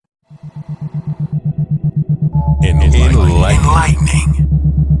enlightening,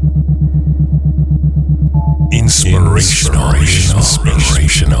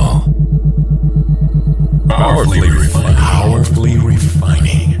 inspirational, powerfully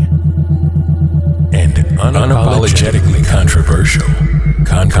refining, and unapologetically controversial.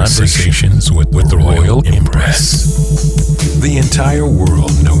 Conversations with the Royal Empress. The entire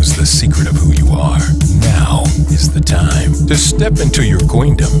world knows the secret of who you are. Now is the time to step into your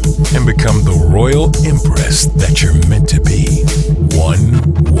queendom and become the Royal Empress that you're meant to be. One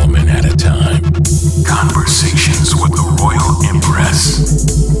woman at a time. Conversations with the Royal Empress.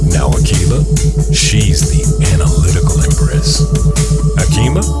 Now Akila, she's the analytical Empress.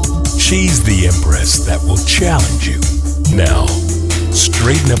 Akima, she's the Empress that will challenge you. Now,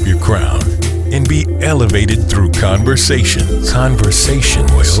 straighten up your crown and be elevated through conversation. Conversation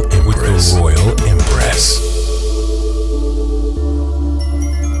with the Royal Empress.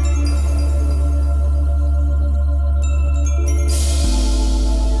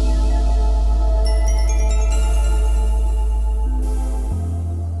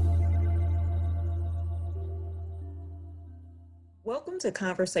 Welcome to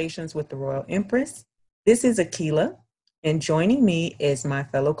Conversations with the Royal Empress. This is Akila, and joining me is my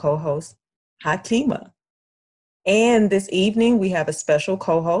fellow co-host, Hakima. And this evening, we have a special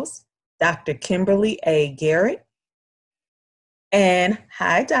co-host, Dr. Kimberly A. Garrett. And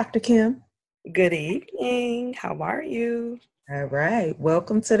hi, Dr. Kim. Good evening. How are you? All right.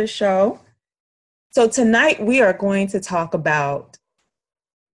 Welcome to the show. So tonight, we are going to talk about,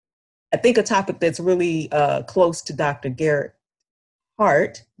 I think, a topic that's really close to Dr. Garrett's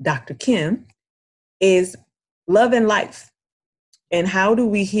heart, Dr. Kim, is love and life. And how do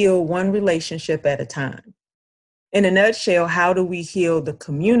we heal one relationship at a time? In a nutshell, how do we heal the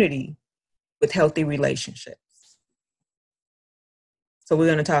community with healthy relationships? So we're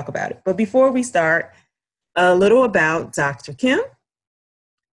going to talk about it. But before we start, a little about Dr. Kim.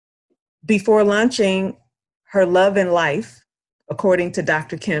 Before launching her Love and Life, according to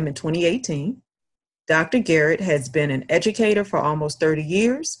Dr. Kim in 2018, Dr. Garrett has been an educator for almost 30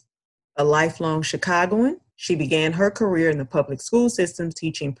 years, a lifelong Chicagoan. She began her career in the public school system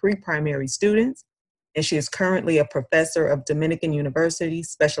teaching pre-primary students, and she is currently a professor of Dominican University,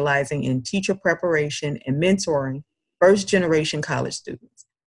 specializing in teacher preparation and mentoring first-generation college students.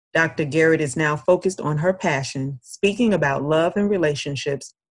 Dr. Garrett is now focused on her passion, speaking about love and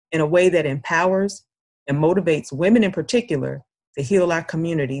relationships in a way that empowers and motivates women in particular to heal our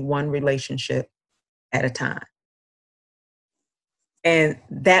community one relationship at a time. And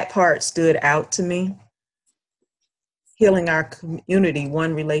that part stood out to me. Healing our community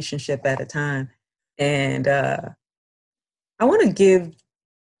one relationship at a time. And I want to give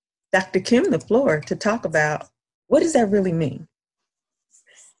Dr. Kim the floor to talk about what does that really mean?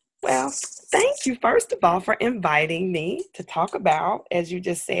 Well, thank you, first of all, for inviting me to talk about, as you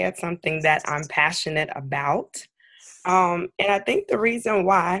just said, something that I'm passionate about. And I think the reason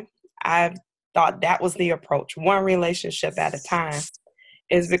why I thought that was the approach, one relationship at a time,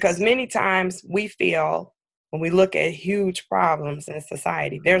 is because many times we feel when we look at huge problems in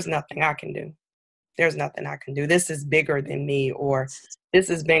society, there's nothing I can do. There's nothing I can do. This is bigger than me, or this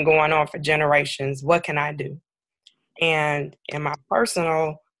has been going on for generations. What can I do? And in my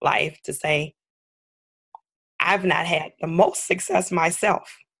personal life, to say, I've not had the most success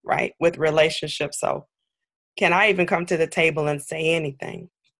myself, right, with relationships. So can I even come to the table and say anything?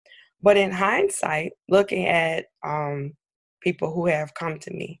 But in hindsight, looking at people who have come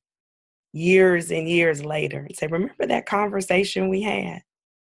to me years and years later and say, remember that conversation we had?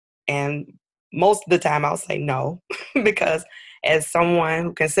 And most of the time I'll say no, because as someone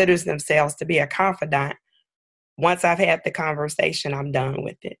who considers themselves to be a confidant, once I've had the conversation, I'm done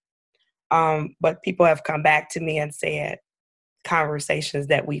with it. But people have come back to me and said conversations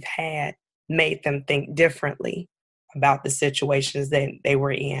that we've had made them think differently about the situations that they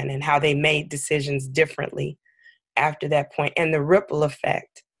were in and how they made decisions differently after that point, and the ripple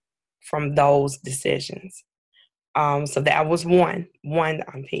effect from those decisions. So that was one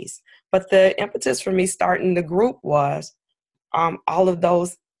piece. But the impetus for me starting the group was all of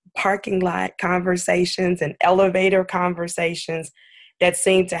those parking lot conversations and elevator conversations that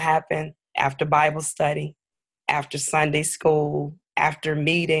seemed to happen after Bible study, after Sunday school, after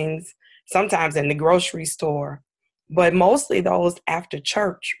meetings, sometimes in the grocery store. But mostly those after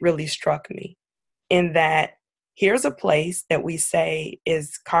church really struck me, in that here's a place that we say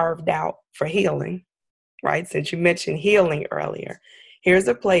is carved out for healing, right? Since you mentioned healing earlier, here's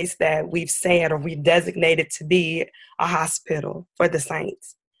a place that we've said or we've designated to be a hospital for the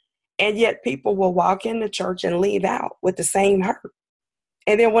saints. And yet people will walk into church and leave out with the same hurt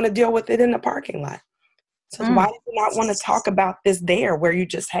and then want to deal with it in the parking lot. So why did you not want to talk about this there where you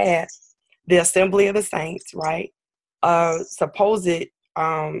just had the Assembly of the Saints, right? Supposed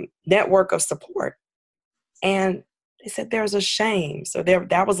network of support. And they said there's a shame. So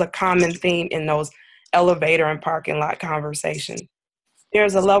that was a common theme in those elevator and parking lot conversations.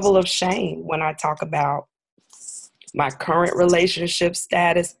 There's a level of shame when I talk about my current relationship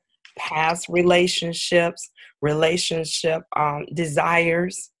status, past relationships, relationship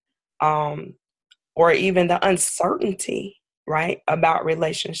desires, or even the uncertainty, right, about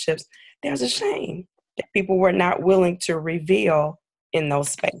relationships. There's a shame that people were not willing to reveal in those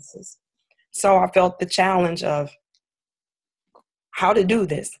spaces. So I felt the challenge of how to do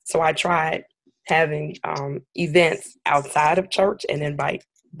this. So I tried having events outside of church and invite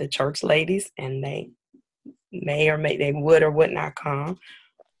the church ladies, and they they would or would not come,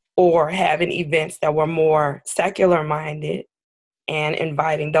 or having events that were more secular minded and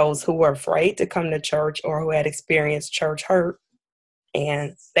inviting those who were afraid to come to church or who had experienced church hurt,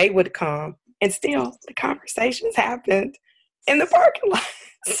 and they would come, and still the conversations happened in the parking lot.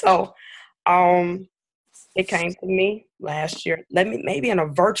 So it came to me last year, maybe in a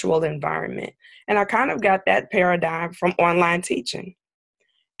virtual environment. And I kind of got that paradigm from online teaching.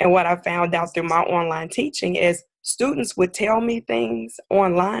 And what I found out through my online teaching is students would tell me things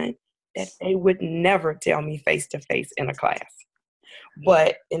online that they would never tell me face to face in a class.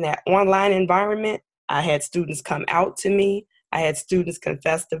 But in that online environment, I had students come out to me. I had students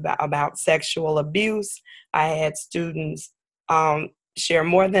confess about sexual abuse. I had students share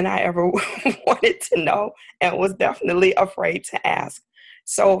more than I ever wanted to know and was definitely afraid to ask.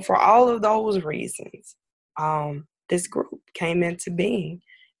 So for all of those reasons, this group came into being.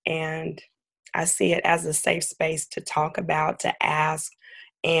 And I see it as a safe space to talk about, to ask.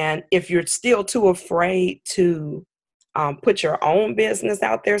 And if you're still too afraid to put your own business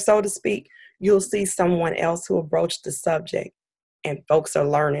out there, so to speak, you'll see someone else who approached the subject, and folks are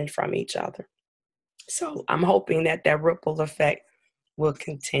learning from each other. So I'm hoping that ripple effect will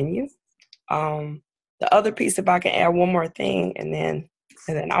continue. The other piece, if I can add one more thing, and then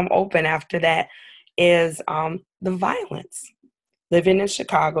I'm open after that, is the violence. Living in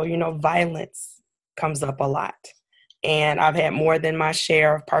Chicago, violence comes up a lot. And I've had more than my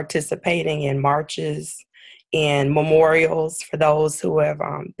share of participating in marches, in memorials for those who have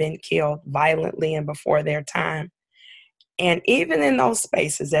been killed violently and before their time. And even in those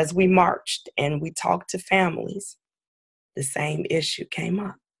spaces, as we marched and we talked to families, the same issue came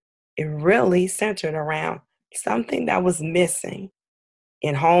up. It really centered around something that was missing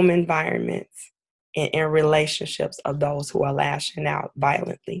in home environments and in relationships of those who are lashing out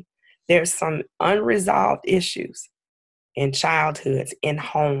violently. There's some unresolved issues in childhoods, in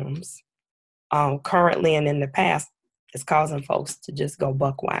homes, currently and in the past, is causing folks to just go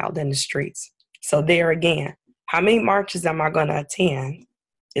buck wild in the streets. So there again, how many marches am I going to attend?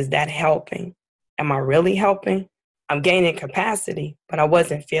 Is that helping? Am I really helping? I'm gaining capacity, but I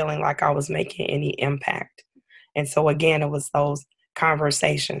wasn't feeling like I was making any impact. And so again, it was those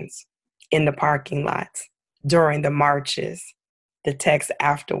conversations in the parking lots, during the marches, the text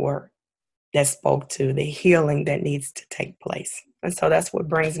afterward that spoke to the healing that needs to take place. And so that's what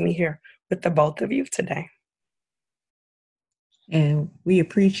brings me here with the both of you today. And we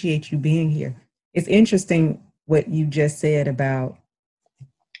appreciate you being here. It's interesting what you just said about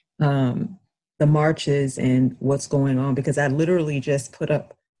the marches and what's going on, because I literally just put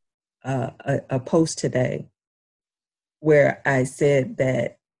up a post today where I said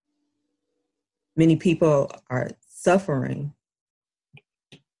that many people are suffering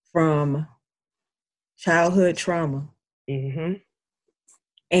from childhood trauma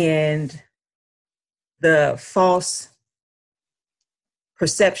and the false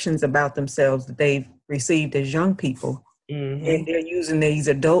perceptions about themselves that they've received as young people. And they're using these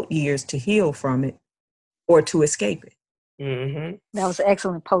adult years to heal from it or to escape it. That was an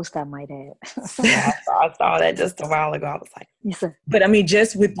excellent post, I might add. Yeah, I saw that just a while ago. I was like, yes, but I mean,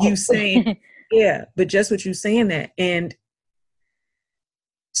 just with you saying, just with you saying that, and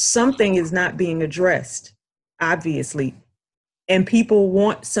something is not being addressed, obviously. And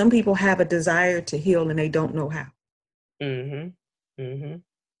some people have a desire to heal and they don't know how.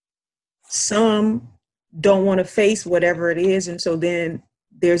 Some don't want to face whatever it is. And so then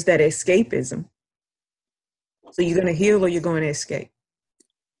there's that escapism. So you're going to heal or you're going to escape.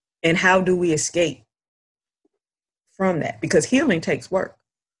 And how do we escape from that? Because healing takes work.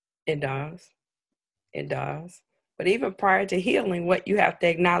 It does. It does. But even prior to healing, what you have to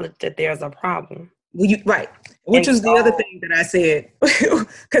acknowledge that there's a problem. Right. Which is the other thing that I said,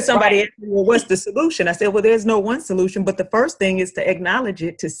 because somebody asked me, well, what's the solution? I said, well, there's no one solution, but the first thing is to acknowledge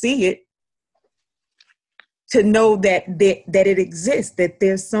it, to see it, to know that it exists, that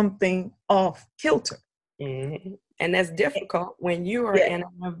there's something off kilter. Mm-hmm. And that's difficult when you are Yeah. in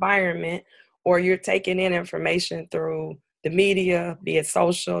an environment or you're taking in information through the media, be it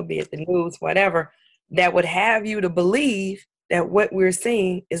social, be it the news, whatever, that would have you to believe that what we're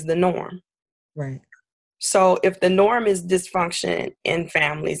seeing is the norm. Right. So if the norm is dysfunction in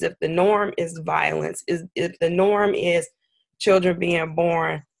families, if the norm is violence, if the norm is children being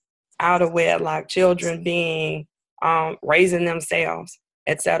born out of wedlock, children being raising themselves,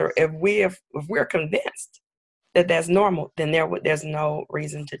 etc. If we're convinced that that's normal, then there's no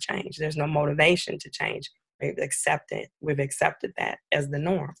reason to change. There's no motivation to change. We've accepted that as the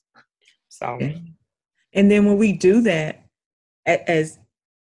norm. So, and then when we do that, as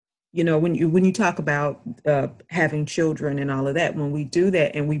you know, when you talk about having children and all of that, when we do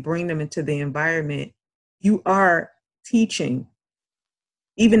that and we bring them into the environment, you are teaching,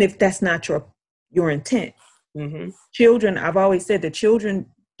 even if that's not your intent. mm-hmm. Children, I've always said that children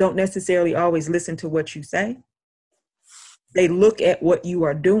don't necessarily always listen to what you say. They look at what you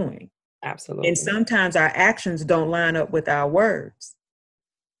are doing. Absolutely. And sometimes our actions don't line up with our words.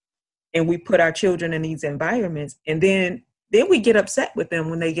 And we put our children in these environments, and then we get upset with them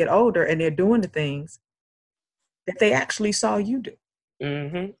when they get older and they're doing the things that they actually saw you do.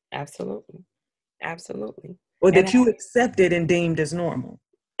 Mm-hmm. Absolutely. Absolutely. Or that you accepted and deemed as normal.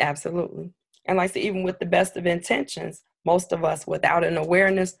 Absolutely. And like I said, even with the best of intentions, most of us without an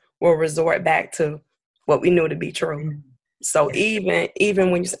awareness will resort back to what we knew to be true. Mm-hmm. So yes.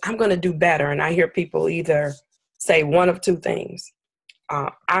 even when you say, I'm going to do better, and I hear people either say one of two things.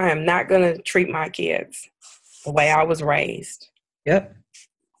 I am not going to treat my kids the way I was raised. Yep.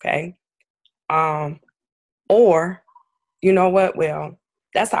 Okay. Or, you know what? Well,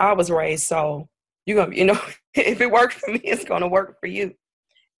 that's how I was raised. So you're going to, if it worked for me, it's going to work for you.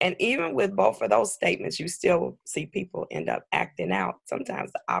 And even with both of those statements, you still see people end up acting out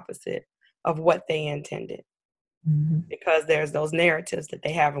sometimes the opposite of what they intended. Mm-hmm. Because there's those narratives that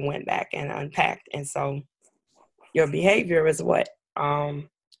they haven't went back and unpacked. And so your behavior is what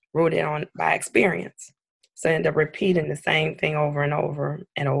rooted on by experience. So end up repeating the same thing over and over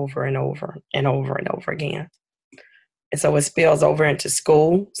and over and over and over and over again. And so it spills over into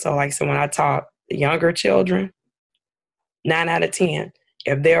school. So when I taught the younger children, 9 out of 10,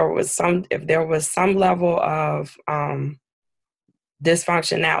 if there was some level of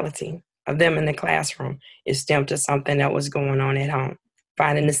dysfunctionality of them in the classroom, it stemmed to something that was going on at home.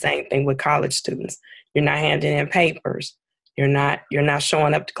 Finding the same thing with college students. You're not handing in papers. You're not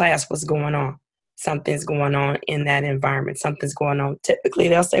showing up to class. What's going on? Something's going on in that environment. Something's going on. Typically,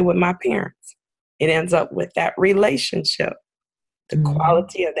 they'll say with my parents. It ends up with that relationship, the mm-hmm.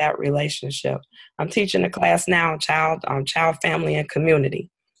 quality of that relationship. I'm teaching a class now, child, family, and community.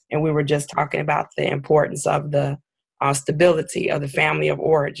 And we were just talking about the importance of the stability of the family of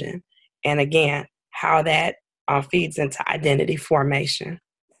origin. And again, how that feeds into identity formation.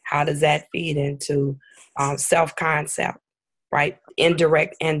 How does that feed into self-concept, right?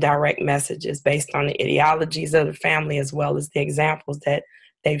 Indirect and direct messages based on the ideologies of the family as well as the examples that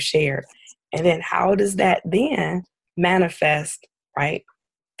they've shared. And then how does that then manifest, right,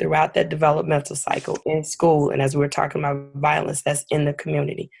 throughout that developmental cycle in school? And as we're talking about violence, that's in the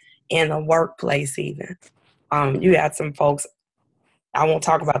community, in the workplace even. You had some folks, I won't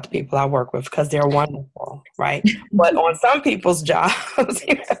talk about the people I work with because they're wonderful, right? But on some people's jobs,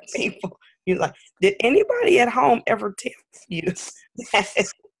 you have people, you're like, did anybody at home ever tell you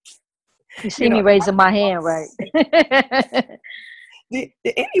that? You see me raising my hand, right? Did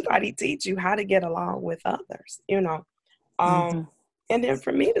anybody teach you how to get along with others? Mm-hmm. And then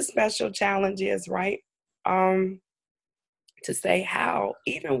for me, the special challenge is, right, to say how,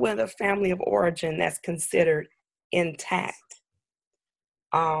 even with a family of origin that's considered intact,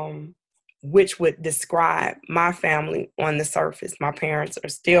 which would describe my family on the surface. My parents are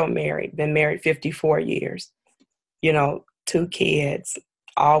still married, been married 54 years, 2 kids,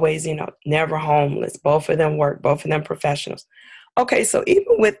 always, never homeless. Both of them work, both of them professionals. Okay, so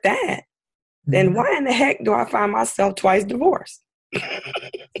even with that, then why in the heck do I find myself twice divorced?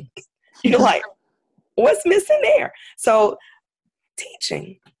 Like, what's missing there? So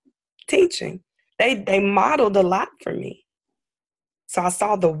teaching, they modeled a lot for me. So I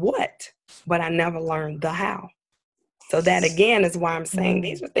saw the what, but I never learned the how. So that again is why I'm saying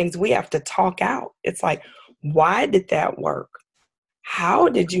these are things we have to talk out. It's like, why did that work? How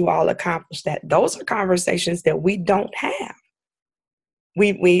did you all accomplish that? Those are conversations that we don't have.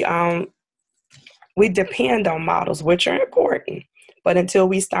 We depend on models, which are important, but until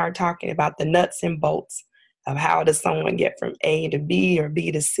we start talking about the nuts and bolts, of how does someone get from A to B or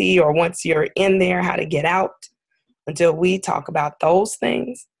B to C, or once you're in there, how to get out, until we talk about those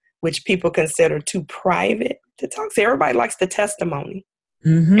things, which people consider too private to talk. See, everybody likes the testimony.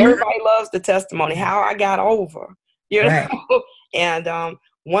 Everybody loves the testimony, how I got over, you know? Right. And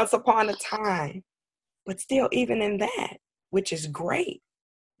once upon a time, but still, even in that, which is great,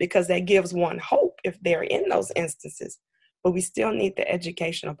 because that gives one hope if they're in those instances. But we still need the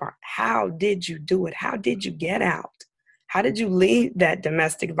educational part. How did you do it? How did you get out? How did you leave that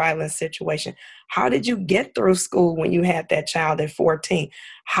domestic violence situation? How did you get through school when you had that child at 14?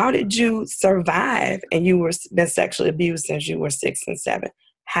 How did you survive and you were been sexually abused since you were 6 and 7?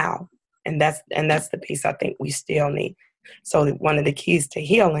 How? And that's the piece I think we still need. So one of the keys to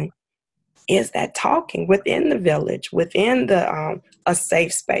healing is that talking within the village, within the a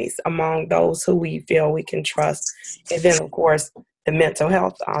safe space among those who we feel we can trust. And then, of course, the mental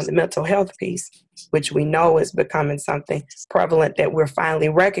health piece, which we know is becoming something prevalent that we're finally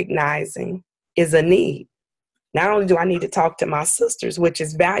recognizing is a need. Not only do I need to talk to my sisters, which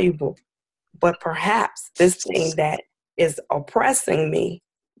is valuable, but perhaps this thing that is oppressing me,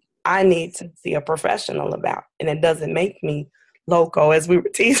 I need to see a professional about. And it doesn't make me loco, as we were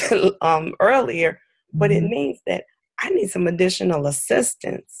teasing earlier, but it means that I need some additional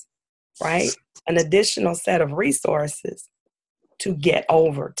assistance, right? An additional set of resources to get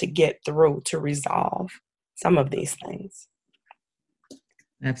over, to get through, to resolve some of these things.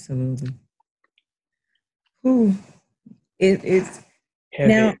 Absolutely. Ooh, it's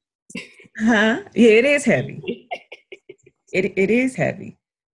Heavy. now, huh? Yeah, it is heavy. It is heavy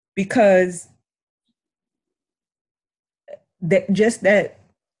because that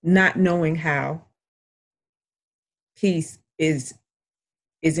not knowing how piece is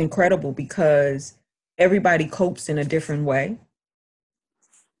incredible, because everybody copes in a different way.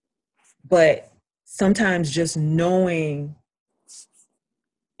 But sometimes just knowing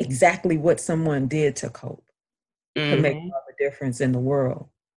exactly what someone did to cope can make all the difference in the world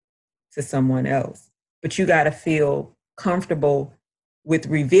to someone else. But you got to feel comfortable with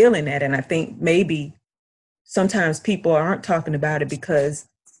revealing that. And I think maybe sometimes people aren't talking about it because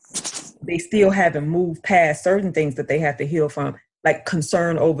they still haven't moved past certain things that they have to heal from, like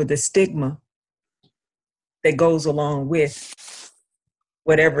concern over the stigma that goes along with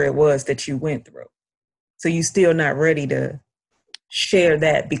whatever it was that you went through. So you're still not ready to share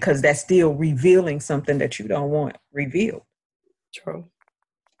that because that's still revealing something that you don't want revealed. True.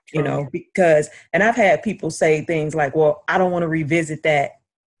 You know, because, and I've had people say things like, well, I don't want to revisit that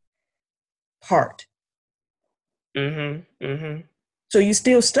part. So you're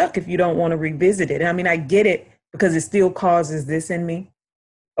still stuck if you don't want to revisit it. I mean, I get it because it still causes this in me.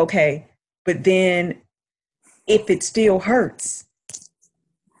 Okay. But then if it still hurts,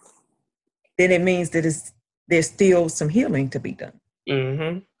 then it means that there's still some healing to be done.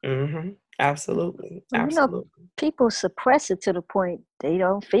 Absolutely. You know, people suppress it to the point they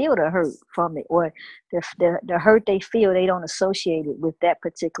don't feel the hurt from it, or the hurt they feel, they don't associate it with that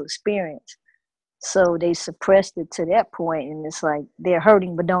particular experience. So they suppressed it to that point, and it's like they're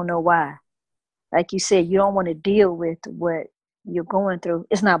hurting but don't know why. Like you said, you don't want to deal with what you're going through.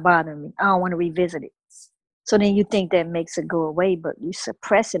 It's not bothering me. I don't want to revisit it. So then you think that makes it go away, but you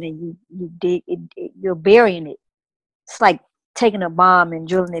suppress it and you dig it, you're burying it. It's like taking a bomb and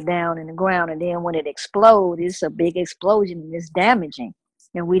drilling it down in the ground, and then when it explodes, it's a big explosion and it's damaging.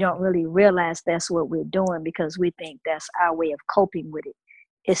 And we don't really realize that's what we're doing because we think that's our way of coping with it.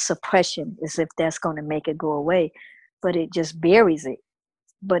 It's suppression, as if that's going to make it go away, but it just buries it.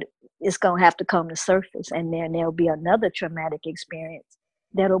 But it's going to have to come to surface, and then there'll be another traumatic experience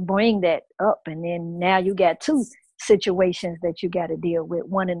that'll bring that up. And then now you got two situations that you got to deal with,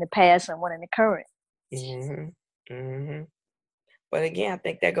 one in the past and one in the current. But again, I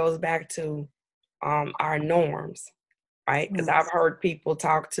think that goes back to our norms, right? Because I've heard people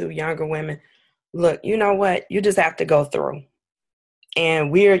talk to younger women, look, you know what? You just have to go through.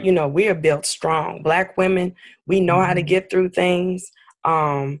 And we're built strong. Black women, we know how to get through things.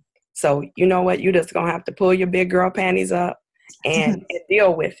 So you know what? You just gonna have to pull your big girl panties up and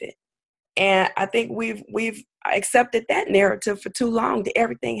deal with it. And I think we've accepted that narrative for too long, that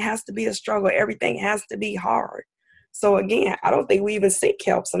everything has to be a struggle, everything has to be hard. So again, I don't think we even seek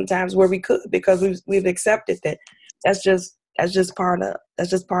help sometimes where we could, because we've accepted that that's just part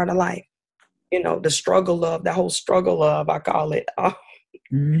of life. You know, the whole struggle of, I call it,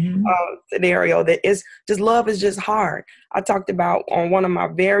 scenario that is just, love is just hard. I talked about on one of my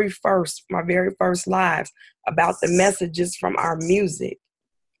very first lives about the messages from our music.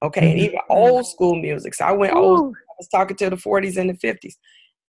 Okay. And even old school music. So I went old, I was talking to the 40s and the 50s.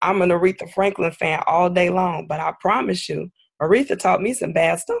 I'm an Aretha Franklin fan all day long, but I promise you, Aretha taught me some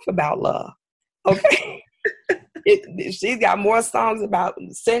bad stuff about love. Okay. She's got more songs about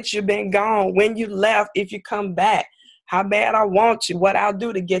since you've been gone, when you left, if you come back, how bad I want you, what I'll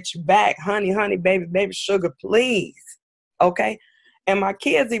do to get you back, honey, honey, baby, baby, sugar, please. Okay. And my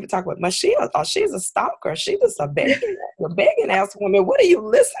kids even talk about, she's a stalker. She was a begging ass woman. What are you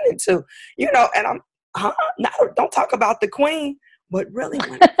listening to? And I'm, no, don't talk about the queen. But really,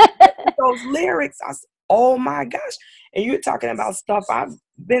 when I those lyrics, I said, oh my gosh. And you're talking about stuff I've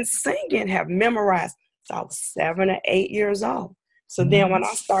been singing, have memorized. So I was 7 or 8 years old. So then when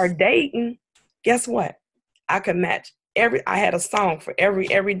I started dating, guess what? I could match I had a song for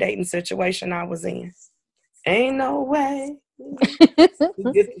every dating situation I was in. Ain't no way. Get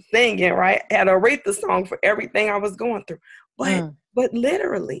to singing, right? Had a Aretha song for everything I was going through. But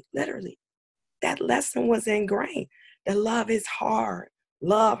literally, that lesson was ingrained. That love is hard.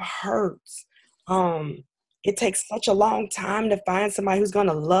 Love hurts. It takes such a long time to find somebody who's going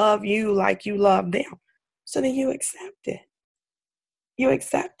to love you like you love them. So then you accept it. You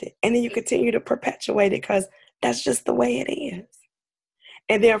accept it. And then you continue to perpetuate it because that's just the way it is.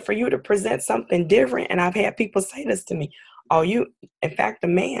 And then for you to present something different, and I've had people say this to me, in fact, the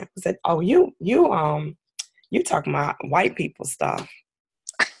man said, you talking about white people stuff.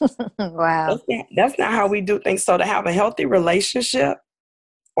 Wow. That's not how we do things. So to have a healthy relationship,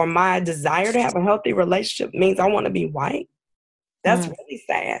 or my desire to have a healthy relationship, means I want to be white. That's really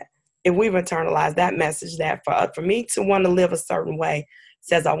sad. If we've internalized that message, that for me to want to live a certain way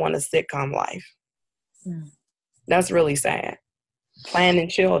says I want a sitcom life. That's really sad. Planning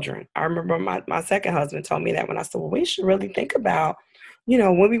children. I remember my second husband told me that when I said, well, we should really think about,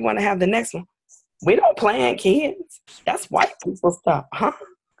 when we want to have the next one. We don't plan kids. That's white people stuff, huh?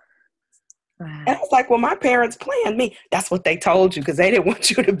 Wow. And I was like, well, my parents planned me. That's what they told you because they didn't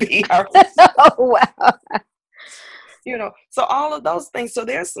want you to be her. Oh, wow. So all of those things. So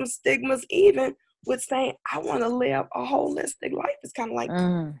there's some stigmas even with saying, I want to live a holistic life. It's kind of like,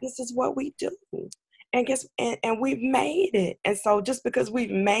 this is what we do. And and we've made it. And so just because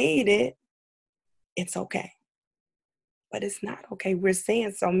we've made it, it's okay. But it's not okay. We're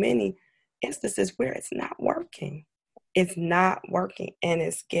seeing so many instances where it's not working. It's not working and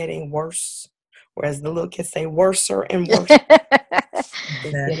it's getting worse. Whereas the little kids say worser and worse.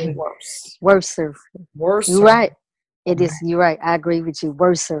 It's getting worse. Worser. You're right. It is. You're right. I agree with you.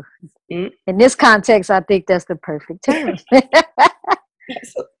 Worser. In this context, I think that's the perfect term.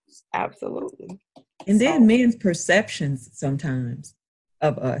 Absolutely. And then men's perceptions sometimes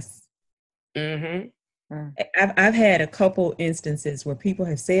of us. I've had a couple instances where people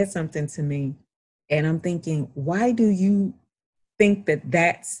have said something to me and I'm thinking, why do you think that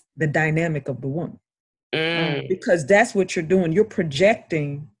that's the dynamic of the woman? Because that's what you're doing. You're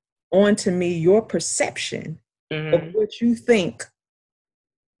projecting onto me your perception of what you think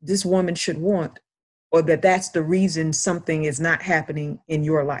this woman should want, or that's the reason something is not happening in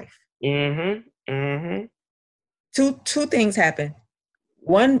your life. Two things happen.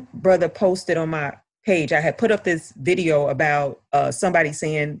 One brother posted on my page, I had put up this video about somebody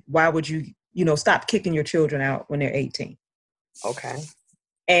saying, why would you, stop kicking your children out when they're 18? Okay.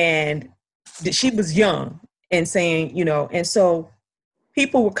 And she was young and saying, and so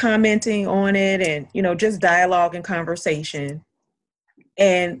people were commenting on it and, just dialogue and conversation.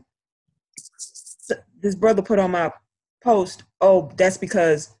 And this brother put on my post, oh, that's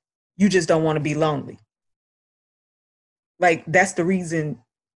because you just don't want to be lonely. Like, that's the reason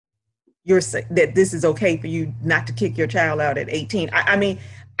that this is okay for you not to kick your child out at 18. I mean,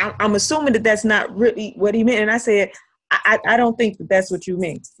 I'm assuming that that's not really what he meant. And I said, I don't think that that's what you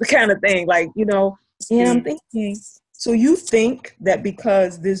mean. The kind of thing, like, and I'm thinking, so you think that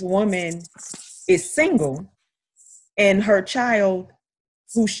because this woman is single and her child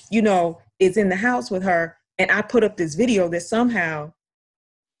who, is in the house with her, and I put up this video that somehow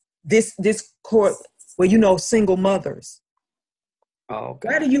this court where, single mothers. Oh,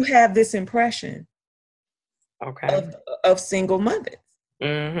 God. Why do you have this impression of single mothers?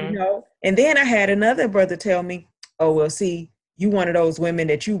 And then I had another brother tell me, oh, well, see, you one of those women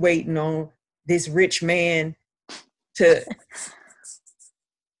that you waiting on this rich man to,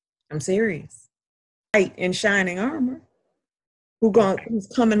 I'm serious, light in shining armor, who's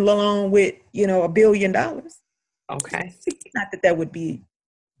coming along with, $1 billion. Okay. Not that would be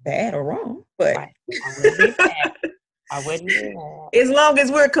bad or wrong, but right. I wouldn't do that. As long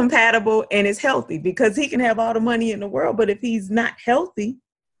as we're compatible and it's healthy, because he can have all the money in the world, but if he's not healthy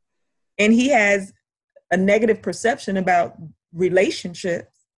and he has a negative perception about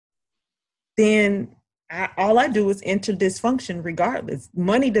relationships, then all I do is enter dysfunction regardless.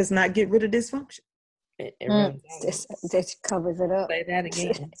 Money does not get rid of dysfunction. It really This, doesn't. this covers it up. Say that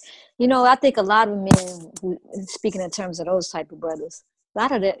again. You know, I think a lot of men, speaking in terms of those type of brothers, a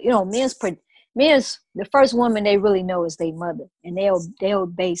lot of the, you know, men's the first woman they really know is their mother, and they'll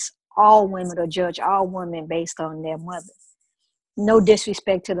base all women or judge all women based on their mother. No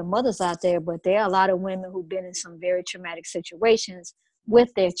disrespect to the mothers out there, but there are a lot of women who've been in some very traumatic situations with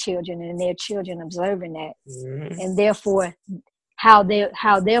their children, and their children observing that, and therefore how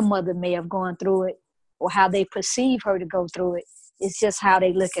their mother may have gone through it, or how they perceive her to go through it. It's just how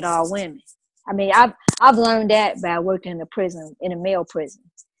they look at all women. I mean, I've learned that by working in a prison, in a male prison,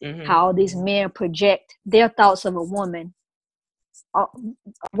 how all these men project their thoughts of a woman,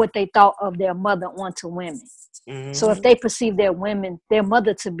 what they thought of their mother onto women. So if they perceive their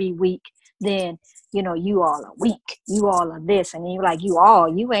mother to be weak, then, you know, you all are weak. You all are this. And you're like, you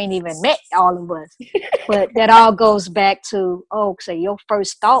ain't even met all of us. But that all goes back to, so your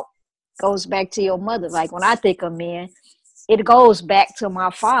first thought goes back to your mother. Like when I think of men, it goes back to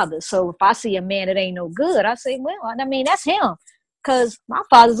my father. So if I see a man that ain't no good, I say, well, I mean, that's him. Because my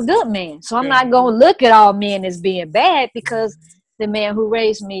father's a good man. So I'm not going to look at all men as being bad because the man who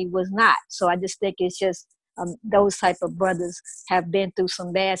raised me was not. So I just think it's just those type of brothers have been through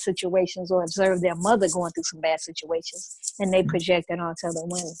some bad situations or observed their mother going through some bad situations, and they project it onto the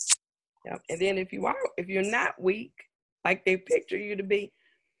women. Yeah. And then if you're not weak, like they picture you to be,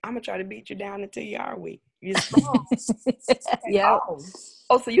 I'm gonna try to beat you down until you are weak. You're strong. Yeah.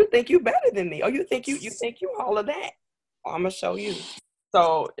 Oh, so you think you better than me? Oh, you think you think you all of that? Oh, I'm gonna show you.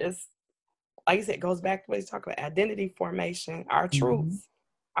 So it's like I said, it goes back to what he's talking about: identity formation, our truths,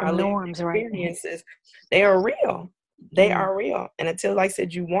 our norms, experiences. They are real. They are real. And until, like I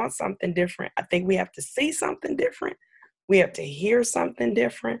said, you want something different, I think we have to see something different. We have to hear something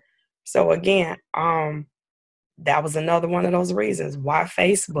different. So again, that was another one of those reasons why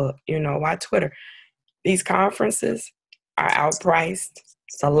Facebook, why Twitter. These conferences are outpriced.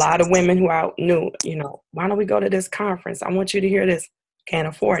 It's a lot of women who knew, why don't we go to this conference? I want you to hear this. Can't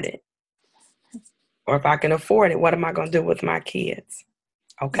afford it. Or if I can afford it, what am I going to do with my kids?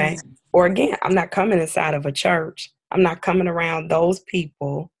 Okay. Or again, I'm not coming inside of a church. I'm not coming around those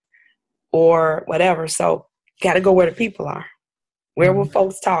people or whatever. So got to go where the people are. Where will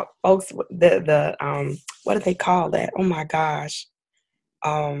folks talk? Folks, what do they call that? Oh my gosh.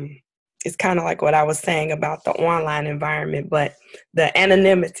 It's kind of like what I was saying about the online environment, but the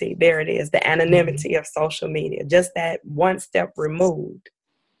anonymity, there it is, the anonymity of social media, just that one step removed.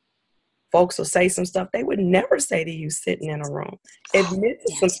 Folks will say some stuff they would never say to you sitting in a room. Admit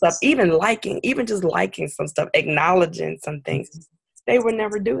to some stuff, even just liking some stuff, acknowledging some things. They would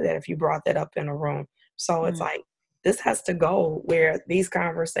never do that if you brought that up in a room. So it's like, this has to go where these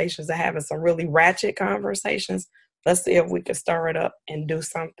conversations are having some really ratchet conversations. Let's see if we can stir it up and do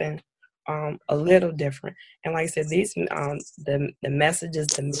something a little different. And like I said, these the messages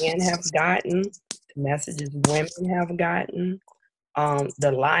the men have gotten, the messages women have gotten,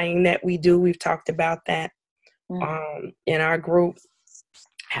 the lying that we do, we've talked about that in our group.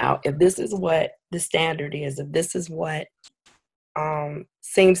 How if this is what the standard is, if this is what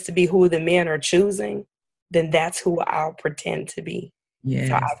seems to be who the men are choosing, then that's who I'll pretend to be. Yes.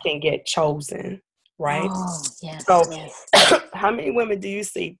 So I can get chosen, right? Oh, yes. So yes. How many women do you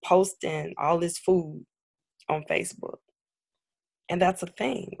see posting all this food on Facebook? And that's a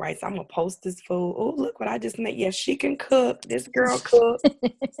thing, right? So I'm going to post this food. Oh, look what I just made. Yes, she can cook. This girl cook,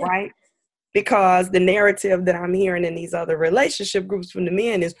 right? Because the narrative that I'm hearing in these other relationship groups from the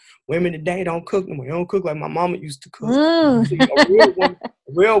men is women today don't cook no more. They don't cook like my mama used to cook.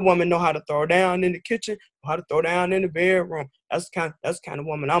 A real woman know how to throw down in the kitchen, know how to throw down in the bedroom. That's kind of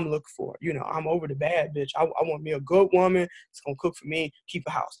woman I'm looking for. I'm over the bad bitch. I want me a good woman that's going to cook for me, keep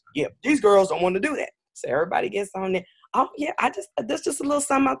a house. Yeah, these girls don't want to do that. So everybody gets on there. Oh, yeah, that's just a little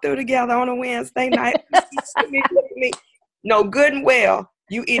something I threw together on a Wednesday night. Look at me. No, good and well.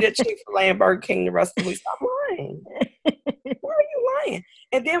 You eat at Chick-fil-A and Burger King the rest of the week. Stop lying. Why are you lying?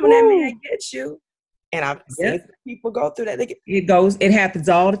 And then when that man gets you, and I've seen people go through that. It happens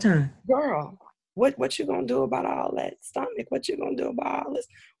all the time. Girl, what you gonna do about all that stomach? What you gonna do about all this?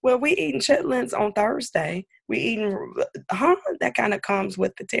 Well, we eating chitlins on Thursday. We eating, that kind of comes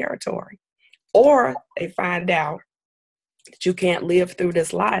with the territory. Or they find out that you can't live through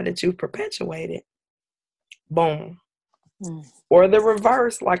this lie that you've perpetuated. Boom. Or the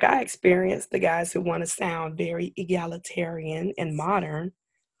reverse, like I experienced, the guys who want to sound very egalitarian and modern,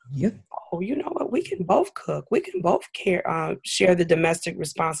 Yep. Oh, you know what? We can both cook. We can both share the domestic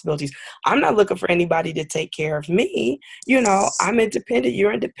responsibilities. I'm not looking for anybody to take care of me. I'm independent.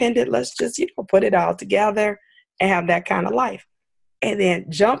 You're independent. Let's just, put it all together and have that kind of life. And then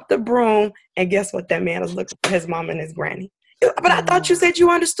jump the broom, and guess what? That man is looking for his mom and his granny. But I thought you said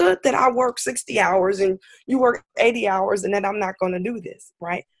you understood that I work 60 hours and you work 80 hours and that I'm not going to do this,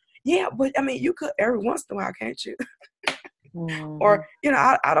 right? Yeah, but I mean, you could every once in a while, can't you? Or,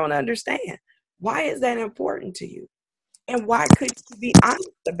 I don't understand. Why is that important to you? And why couldn't you be honest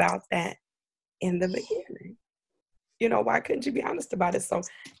about that in the beginning? Why couldn't you be honest about it? So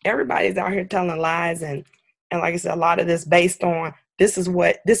everybody's out here telling lies, and like I said, a lot of this based on this is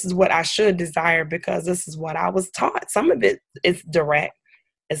what I should desire because this is what I was taught. Some of it is direct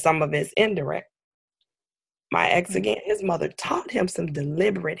and some of it's indirect. My ex, again, his mother taught him some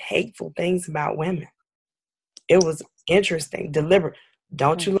deliberate, hateful things about women. It was interesting, deliberate.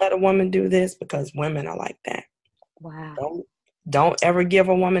 Don't you let a woman do this because women are like that. Wow. Don't ever give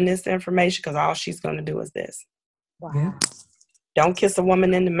a woman this information because all she's going to do is this. Wow. Yeah. Don't kiss a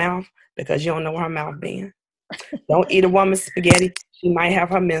woman in the mouth because you don't know where her mouth been. Don't eat a woman's spaghetti. She might have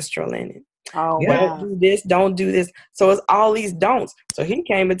her menstrual in it. Oh, Yeah. Don't do this. Don't do this. So it's all these don'ts. So he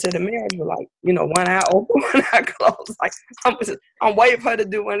came into the marriage with one eye open, one eye closed. Like I'm waiting for her to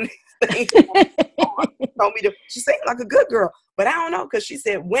do one of these things. Told me to. She seemed like a good girl, but I don't know because she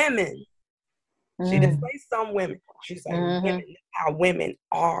said women. She didn't say some women. She said women. How women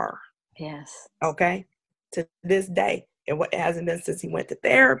are. Yes. Okay. To this day, and what hasn't been since he went to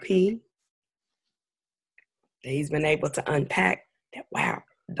therapy, he's been able to unpack that. Wow,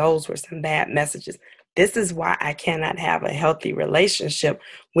 those were some bad messages. This is why I cannot have a healthy relationship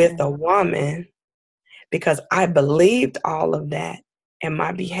with a woman, because I believed all of that and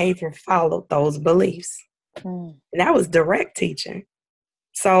my behavior followed those beliefs. And that was direct teaching.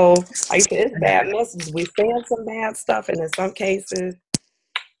 So, like I said, it's bad messages. We're saying some bad stuff, and in some cases,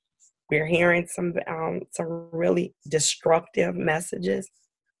 we're hearing some really destructive messages.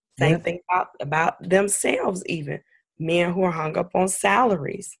 Same thing about themselves, even. Men who are hung up on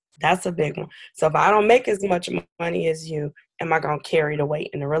salaries. That's a big one. So if I don't make as much money as you, am I going to carry the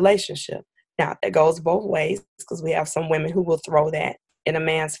weight in a relationship? Now, it goes both ways because we have some women who will throw that in a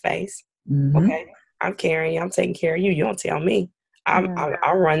man's face. Okay, I'm carrying you. I'm taking care of you. You don't tell me.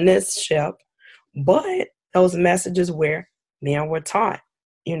 I run this ship. But those messages where men were taught,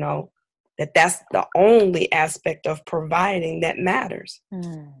 that's the only aspect of providing that matters.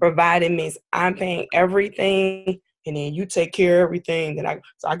 Providing means I'm paying everything, and then you take care of everything.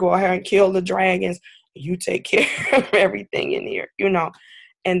 So I go out here and kill the dragons. You take care of everything in here,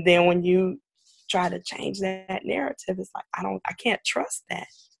 And then when you try to change that narrative, it's like I can't trust that.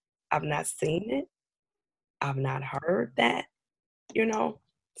 I've not seen it. I've not heard that.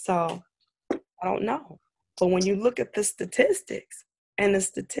 So I don't know. But when you look at the statistics, and the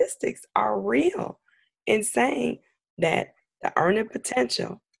statistics are real in saying that the earning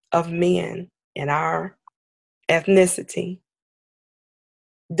potential of men in our ethnicity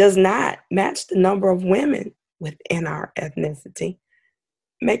does not match the number of women within our ethnicity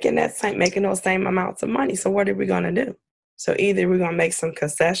making those same amounts of money. So what are we going to do? So either we're going to make some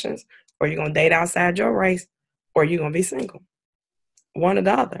concessions, or you're going to date outside your race, or you're going to be single. One or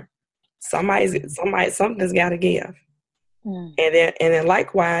the other. Something's got to give. And then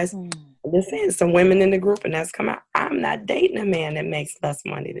likewise, I'm saying some women in the group, and that's come out. I'm not dating a man that makes less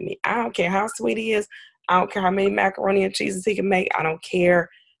money than me. I don't care how sweet he is. I don't care how many macaroni and cheeses he can make. I don't care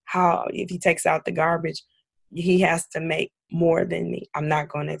if he takes out the garbage, he has to make more than me. I'm not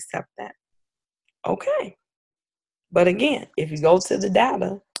going to accept that. Okay. But again, if you go to the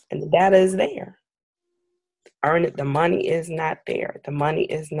data, and the data is there, the money is not there. The money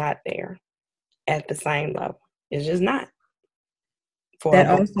is not there at the same level. It's just not. For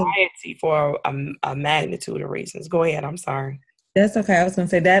a magnitude of reasons. Go ahead. I'm sorry. That's okay. I was going to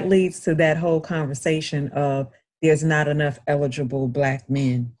say that leads to that whole conversation of there's not enough eligible Black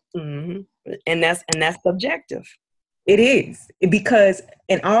men. And that's subjective. It is, because,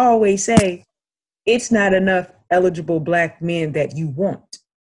 and I always say, it's not enough eligible Black men that you want.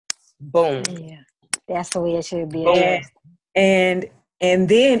 Boom. Yeah, that's the way it should be. And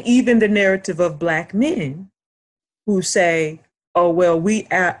then even the narrative of Black men who say, oh, well,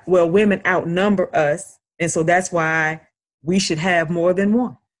 women outnumber us, and so that's why we should have more than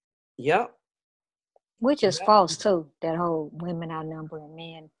one. Yep. Which is false too, that whole women outnumbering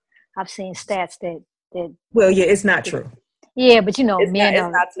men. I've seen stats that well, yeah, it's not true. Yeah, but men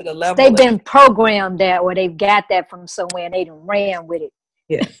it's not to the level. They've been programmed that, or they've got that from somewhere and they done ran with it.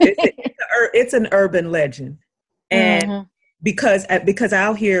 Yeah, it's an urban legend. And because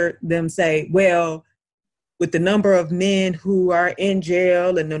I'll hear them say, well, with the number of men who are in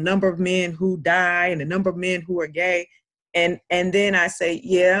jail and the number of men who die and the number of men who are gay, and then I say,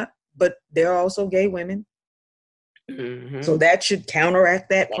 yeah, but there are also gay women. Mm-hmm. So that should counteract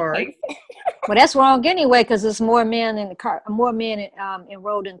that part. Well, that's wrong anyway, because there's more men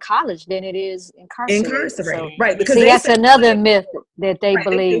enrolled in college than it is incarcerated. So, right? Because see, that's another myth that they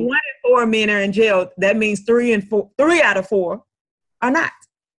believe. They say 1 in 4 men are in jail. That means 3 out of 4 are not.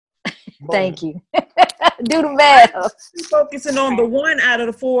 Thank you. Do the math. Focusing on the 1 out of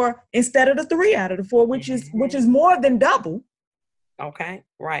the 4 instead of the 3 out of the 4, which is more than double. Okay,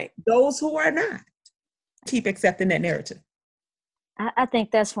 right. Those who are not keep accepting that narrative. I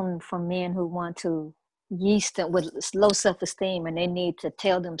think that's from men who want to yeast them with low self-esteem, and they need to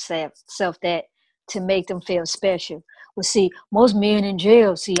tell themselves that to make them feel special. Well, see, most men in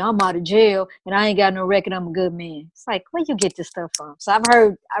jail, see, I'm out of jail and I ain't got no record, I'm a good man. It's like, where you get this stuff from? So I've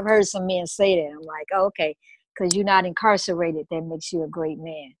heard some men say that. I'm like, oh, okay, because you're not incarcerated, that makes you a great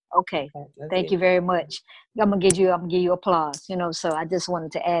man. Okay, thank you very much. I'm gonna give you applause. So I just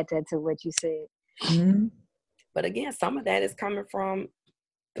wanted to add that to what you said. Mm-hmm. But again, some of that is coming from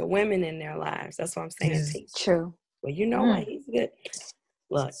the women in their lives. That's what I'm saying. Yeah. True. Well, you know what? He's good.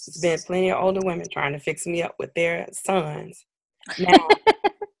 Look, there's been plenty of older women trying to fix me up with their sons. Now,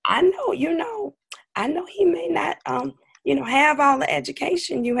 I know he may not, have all the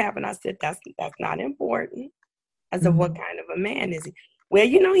education you have. And I said, that's not important. I said, what kind of a man is he? Well,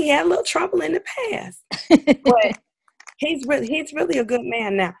 he had a little trouble in the past, but he's really a good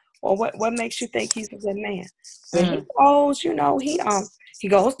man now. Well, what makes you think he's a good man? When he goes, he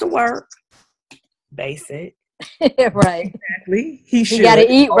goes to work, basic. Right. Exactly. He got to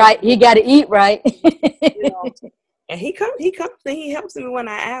eat right. He got to eat right. And he comes and he helps me when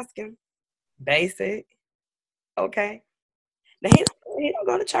I ask him. Basic. Okay. Now he don't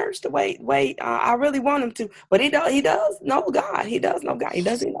go to church to wait. I really want him to, but he does know God. He does know God. He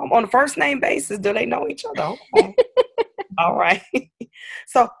doesn't know on a first name basis. Do they know each other? Okay. All right.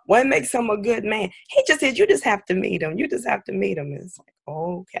 So what makes him a good man? He just said, you just have to meet him. You just have to meet him. And it's like,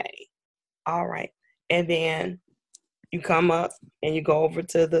 okay. All right. And then you come up and you go over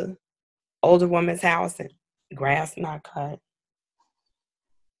to the older woman's house and grass not cut.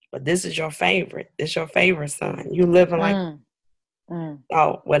 But this is your favorite. This is your favorite son. You living like,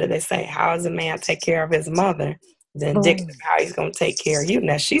 oh, what do they say? How does a man take care of his mother? Then indicative how he's going to take care of you.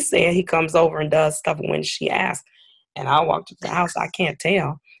 Now, she said he comes over and does stuff when she asks. And I walked up the house, I can't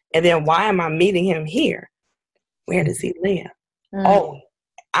tell. And then why am I meeting him here? Where does he live? Oh,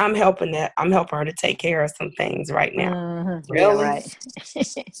 I'm helping her to take care of some things right now. Really? Yeah, right.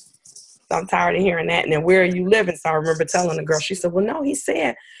 So I'm tired of hearing that. And then where are you living? So I remember telling the girl, she said, well, no, he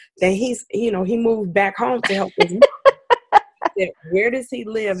said that he moved back home to help his mom. I said, where does he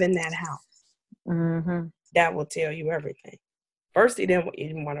live in that house? That will tell you everything. First, he didn't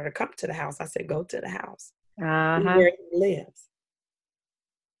even want her to come to the house. I said, go to the house. Where he lives.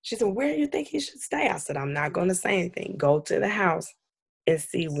 She said, where do you think he should stay? I said, I'm not going to say anything. Go to the house and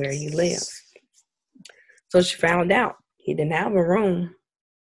see where he lives. So she found out he didn't have a room.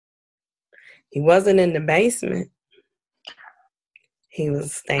 He wasn't in the basement. He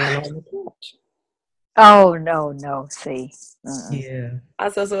was staying on the porch. Oh, no. See. Yeah. I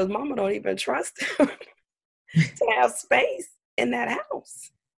said, so his mama don't even trust him to have space in that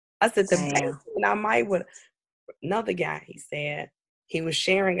house. I said, the basement, I might with another guy, he said, he was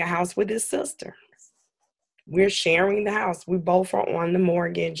sharing a house with his sister. We're sharing the house. We both are on the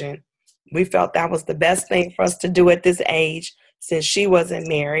mortgage, and we felt that was the best thing for us to do at this age since she wasn't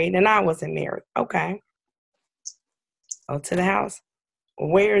married and I wasn't married. Okay. Go to the house.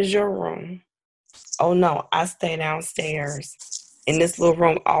 Where is your room? Oh, no, I stay downstairs in this little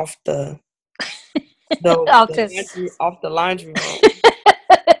room off the laundry room.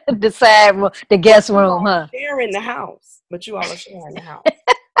 The side room, the guest room, huh? Sharing the house, but you all are sharing the house.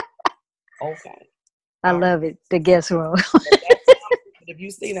 Okay. I love it. The guest room. If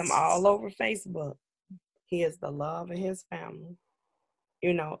you see them all over Facebook, he is the love of his family,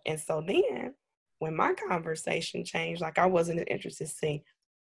 And so then when my conversation changed, like I wasn't interested to see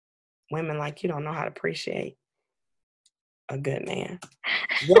women like you don't know how to appreciate a good man.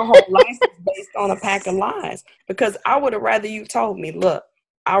 Your whole life is based on a pack of lies, because I would have rather you told me, look,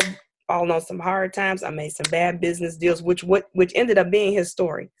 I fallen on some hard times. I made some bad business deals, which ended up being his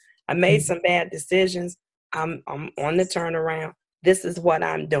story. I made some bad decisions. I'm on the turnaround. This is what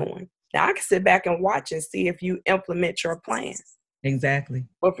I'm doing. Now I can sit back and watch and see if you implement your plan. Exactly.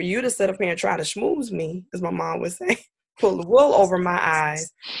 But for you to sit up here and try to schmooze me, as my mom would say, pull the wool over my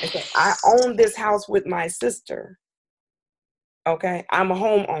eyes and say, I own this house with my sister. Okay, I'm a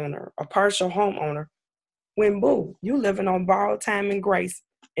homeowner, a partial homeowner. When boo, you living on borrowed time and grace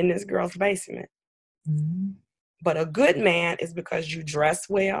in this girl's basement. Mhm. But a good man is because you dress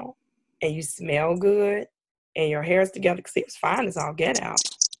well and you smell good and your hair is together. Because he was fine as all get out.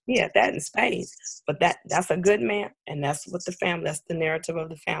 He had that in spades. But that's a good man, and that's what the family. That's the narrative of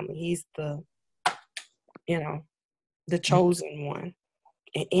the family. He's the, you know, the chosen one,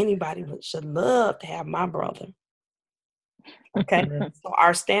 and anybody should love to have my brother. Okay, so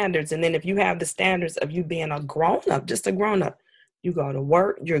our standards, and then if you have the standards of you being a grown up, just a grown up, you go to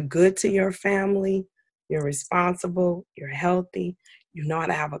work, you're good to your family, you're responsible, you're healthy, you know how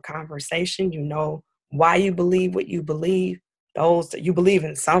to have a conversation, you know why you believe what you believe, those you believe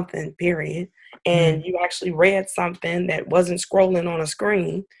in something, period, and you actually read something that wasn't scrolling on a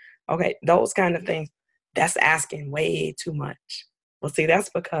screen. Okay, those kind of things. That's asking way too much. Well, see, that's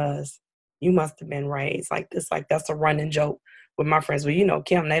because you must have been raised like this, like that's a running joke with my friends. Well, you know,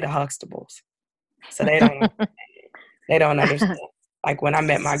 Kim, they the Huxtables. So they don't understand. Like when I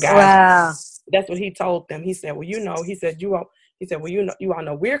met my guys, Wow. that's what he told them. He said, well, you know, well, you know, you all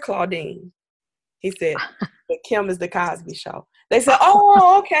know we're Claudine. He said, but Kim is the Cosby Show. They said,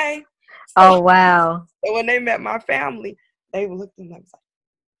 oh, okay. So, Oh, wow. so when they met my family, they looked at me and was like,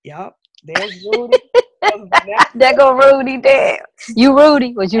 yup, there's Rudy. There's Vanessa. There go Rudy there. You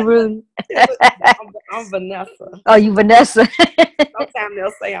Rudy? Was you Rudy? I'm Vanessa. Oh, you Vanessa. Sometimes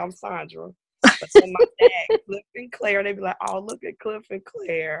they'll say I'm Sandra. But then my dad, Cliff and Claire, they be like, oh, look at Cliff and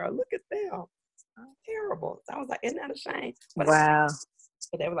Claire. Look at them. Oh, terrible. So I was like, isn't that a shame? Wow.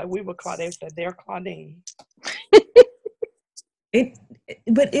 But they were like, we were Claudine. They said, they're Claudine.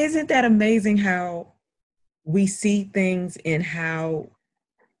 But isn't that amazing how we see things and how,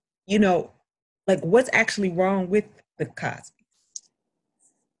 you know, like what's actually wrong with the Cosby?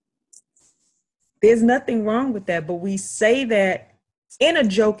 There's nothing wrong with that, but we say that in a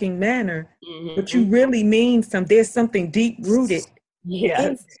joking manner, but you really mean there's something deep rooted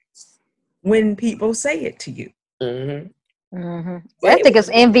Yes. when people say it to you. I think it's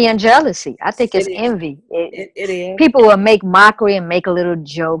envy and jealousy. I think it's envy. It is. People will make mockery and make a little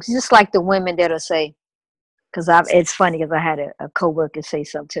jokes, just like the women that'll say, because it's funny because I had a coworker say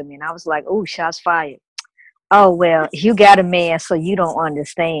something to me, and I was like, "Oh, shots fired." Oh, well, you got a man, so you don't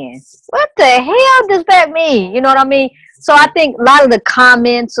understand. What the hell does that mean? You know what I mean? So I think a lot of the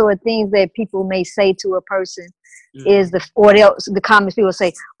comments or things that people may say to a person is the comments people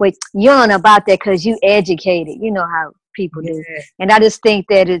say, wait, you don't know about that because you educated. You know how people do. And I just think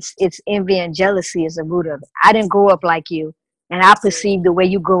that it's envy and jealousy is the root of it. I didn't grow up like you, and I perceive the way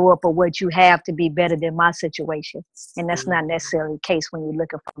you grow up or what you have to be better than my situation. And that's not necessarily the case when you're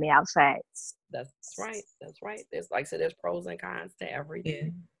looking from the outside. That's right. That's right. There's, like I said, there's pros and cons to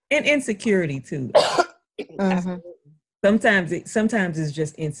everything. And insecurity too. Sometimes it's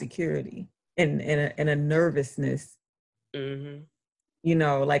just insecurity and a nervousness. You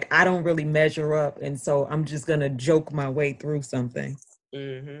know, like I don't really measure up, and so I'm just gonna joke my way through something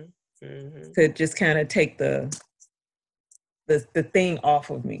to just kind of take the thing off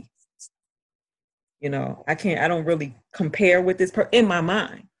of me. You know, I don't really compare with this in my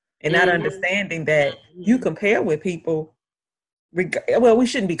mind, and not understanding that you compare with people. Well, we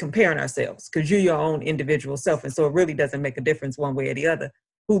shouldn't be comparing ourselves because you're your own individual self, and so it really doesn't make a difference one way or the other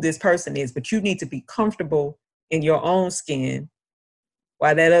who this person is. But you need to be comfortable in your own skin,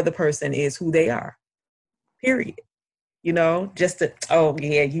 while that other person is who they are. Period. You know, just to, oh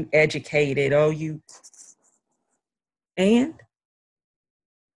yeah, you educated, oh you, and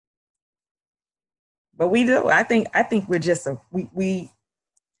but we do. I think we're just we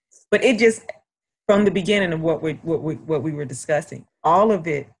but it just from the beginning of what we were discussing, all of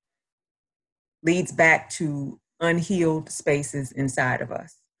it leads back to unhealed spaces inside of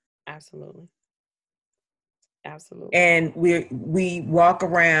us. Absolutely. And we walk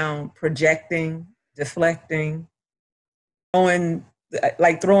around projecting, deflecting, throwing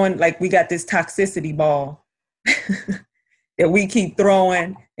like we got this toxicity ball that we keep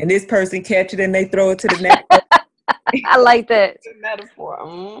throwing, and this person catch it and they throw it to the next person. I like that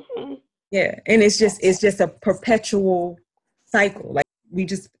metaphor. Yeah, and it's just a perpetual cycle. Like we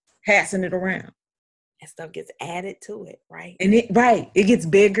just passing it around, and stuff gets added to it, right? And it gets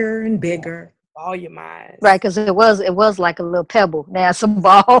bigger and bigger, volumized, right? Because it was like a little pebble. Now it's a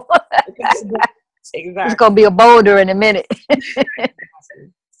ball. Exactly. It's gonna be a boulder in a minute.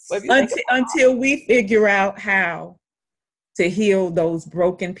 until we figure out how to heal those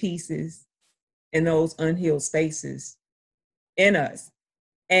broken pieces and those unhealed spaces in us,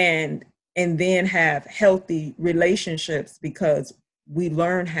 and then have healthy relationships because we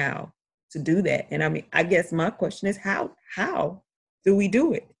learn how to do that? And I mean, I guess my question is how do we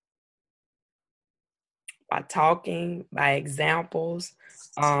do it? By talking, by examples,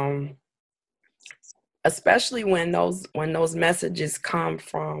 especially when those messages come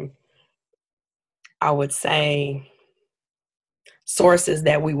from, I would say, sources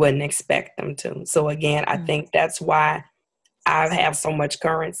that we wouldn't expect them to. So again, I think that's why I have so much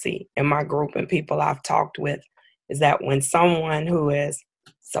currency in my group and people I've talked with, is that when someone who has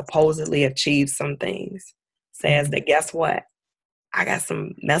supposedly achieved some things says that, guess what? I got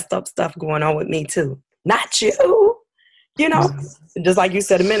some messed up stuff going on with me too. Not you. You know, just like you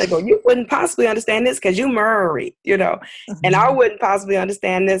said a minute ago, you wouldn't possibly understand this because you married, you know, and I wouldn't possibly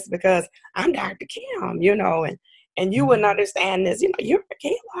understand this because I'm Dr. Kim, you know, and you wouldn't understand this, you know, you're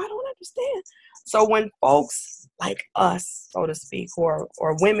Kim, I don't understand. So when folks like us, so to speak, or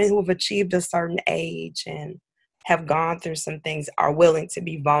women who have achieved a certain age and have gone through some things are willing to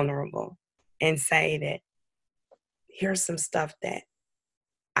be vulnerable and say that here's some stuff that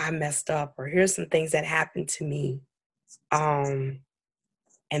I messed up, or here's some things that happened to me. And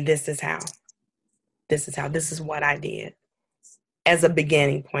this is what I did as a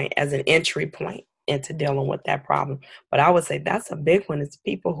beginning point, as an entry point into dealing with that problem. But I would say that's a big one. It's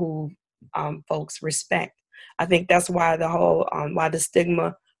people who folks respect. I think that's why why the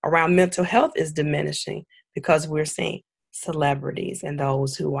stigma around mental health is diminishing, because we're seeing celebrities and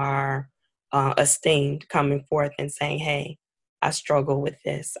those who are esteemed coming forth and saying, hey, I struggle with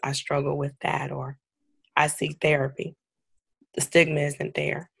this, I struggle with that, or I seek therapy. The stigma isn't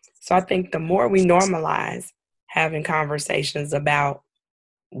there. So I think the more we normalize having conversations about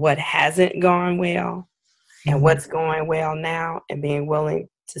what hasn't gone well and what's going well now, and being willing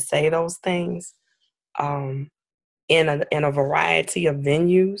to say those things in a variety of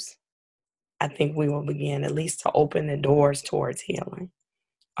venues, I think we will begin at least to open the doors towards healing.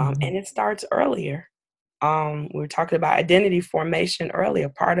 And it starts earlier. We were talking about identity formation earlier.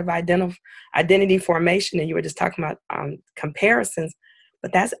 Part of identity formation, and you were just talking about comparisons,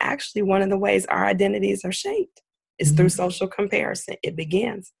 but that's actually one of the ways our identities are shaped. It's through social comparison. It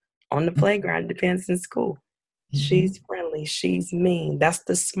begins on the playground, it depends in school. She's friendly, she's mean. That's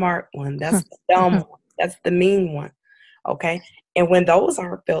the smart one. That's the dumb one. That's the mean one. Okay. And when those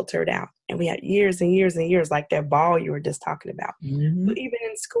aren't filtered out, and we had years and years and years, like that ball you were just talking about, but even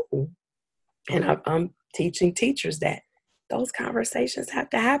in school, and I'm teaching teachers that those conversations have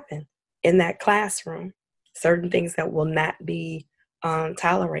to happen in that classroom. Certain things that will not be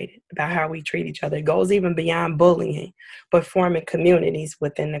tolerated about how we treat each other. It goes even beyond bullying, but forming communities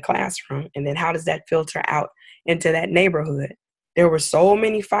within the classroom. And then how does that filter out into that neighborhood? There were so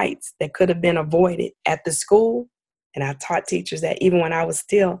many fights that could have been avoided at the school. And I taught teachers that even when I was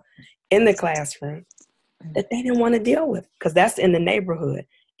still in the classroom, that they didn't want to deal with, because that's in the neighborhood.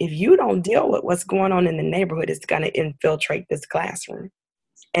 If you don't deal with what's going on in the neighborhood, it's going to infiltrate this classroom,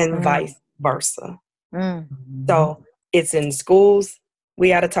 and vice versa. So it's in schools, we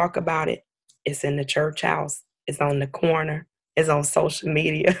got to talk about it. It's in the church house. It's on the corner. It's on social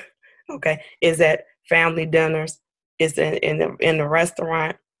media. Okay. It's at family dinners. It's in the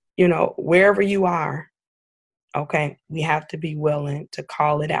restaurant, you know, wherever you are. Okay. We have to be willing to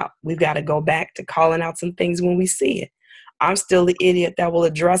call it out. We've got to go back to calling out some things when we see it. I'm still the idiot that will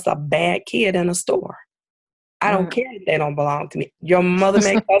address a bad kid in a store. I don't care if they don't belong to me. Your mother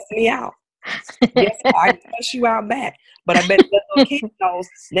may cuss me out. Yes, I cuss you out back. But I bet that little kid knows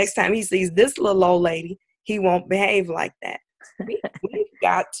next time he sees this little old lady, he won't behave like that. We've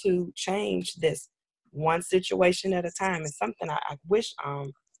got to change this one situation at a time. It's something I wish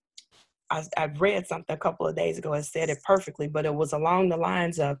I've read something a couple of days ago and said it perfectly, but it was along the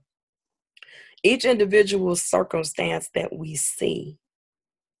lines of each individual circumstance that we see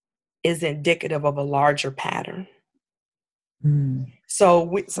is indicative of a larger pattern.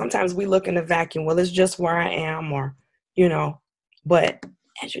 So sometimes we look in the vacuum, well, it's just where I am, or, you know, but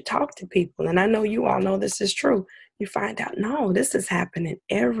as you talk to people, and I know you all know this is true, you find out, no, this is happening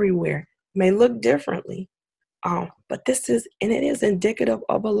everywhere. It may look differently, but it is indicative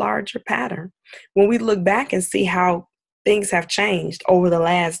of a larger pattern. When we look back and see how things have changed over the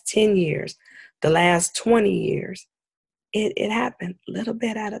last 10 years, the last 20 years, it happened a little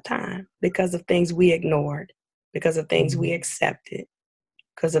bit at a time because of things we ignored, because of things we accepted,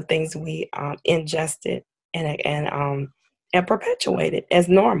 because of things we ingested and perpetuated as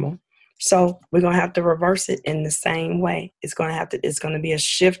normal. So we're gonna have to reverse it in the same way. It's gonna be a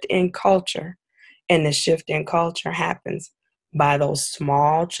shift in culture, and the shift in culture happens by those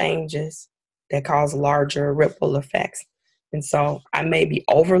small changes that cause larger ripple effects. And so I may be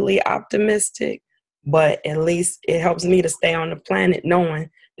overly optimistic, but at least it helps me to stay on the planet knowing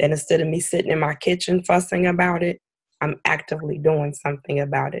that instead of me sitting in my kitchen fussing about it, I'm actively doing something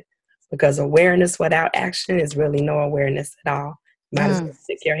about it. Because awareness without action is really no awareness at all. You might as well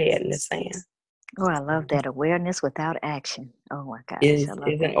stick your head in the sand. Oh, I love that. Awareness without action. Oh my gosh, I love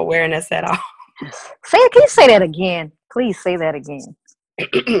Isn't that. awareness at all. Say it. Can you say that again? Please say that again.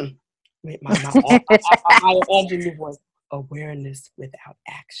 With my higher Angelou voice. Awareness without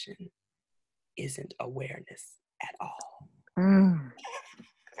action isn't awareness at all.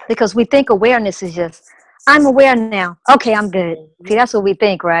 Because we think awareness is just, I'm aware now. Okay, I'm good. See, that's what we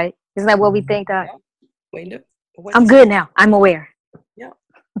think, right? Isn't that what we think, Doc? Yeah, we do. I'm good now. I'm aware. Yeah.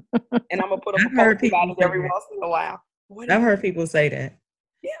 And I'm going to put up I've a heard post about people it every say that. once in a while. I've heard people say that.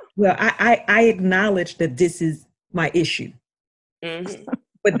 Yeah. Well, I acknowledge that this is my issue,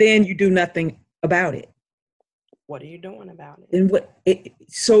 but then you do nothing about it. What are you doing about it? And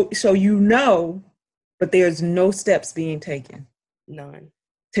so you know, but there's no steps being taken. None.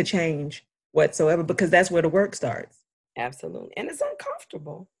 To change whatsoever, because that's where the work starts. Absolutely. And it's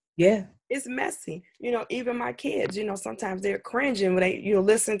uncomfortable. Yeah. It's messy. Even my kids, sometimes they're cringing when they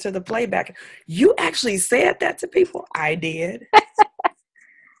listen to the playback. You actually said that to people? I did.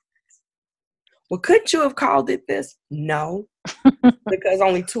 Well, couldn't you have called it this? No. Because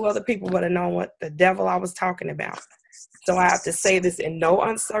only 2 other people would have known what the devil I was talking about. So I have to say this in no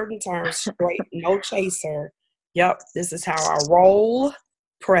uncertain terms, straight, no chaser. Yep, this is how I roll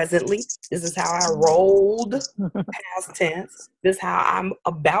presently. This is how I rolled past tense. This is how I'm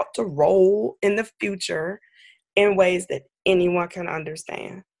about to roll in the future in ways that anyone can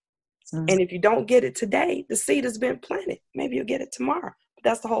understand. And if you don't get it today, the seed has been planted. Maybe you'll get it tomorrow. But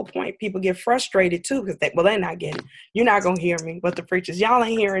that's the whole point. People get frustrated too because they're not getting it. You're not going to hear me. But the preachers, y'all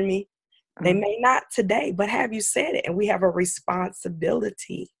ain't hearing me. They may not today, but have you said it? And we have a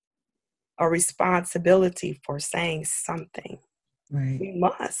responsibility for saying something. Right. We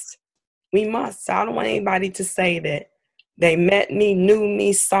must. So I don't want anybody to say that they met me, knew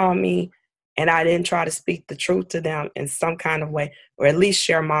me, saw me, and I didn't try to speak the truth to them in some kind of way, or at least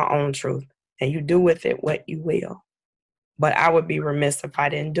share my own truth. And you do with it what you will. But I would be remiss if I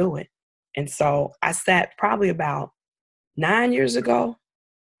didn't do it. And so I sat probably about 9 years ago,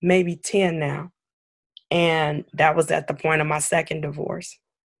 maybe 10 now. And that was at the point of my second divorce.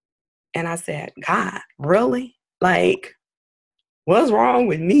 And I said, God, really? Like, what's wrong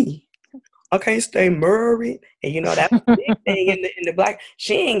with me? I can't stay married. And that's the big thing in the Black.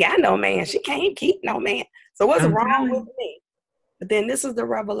 She ain't got no man. She can't keep no man. So what's wrong with me? But then this is the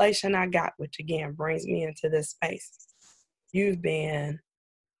revelation I got, which again brings me into this space. I've been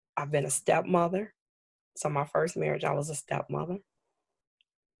a stepmother. So my first marriage, I was a stepmother.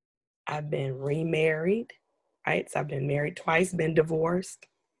 I've been remarried, right? So I've been married twice, been divorced.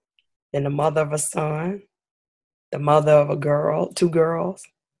 Then the mother of a son, the mother of a girl, 2 girls.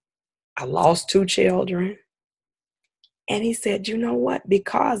 I lost 2 children. And he said, you know what?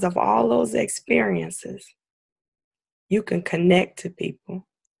 Because of all those experiences, you can connect to people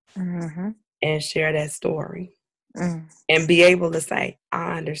and share that story and be able to say,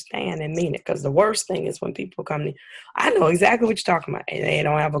 I understand and mean it. Because the worst thing is when people come to me, I know exactly what you're talking about, and they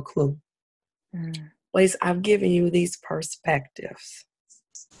don't have a clue. Well, I've given you these perspectives.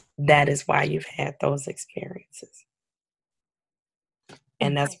 That is why you've had those experiences.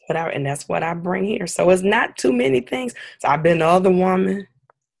 And that's what I bring here. So it's not too many things. So I've been the other woman,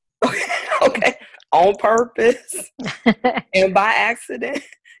 okay, on purpose and by accident,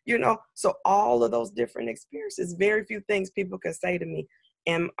 So all of those different experiences, very few things people can say to me,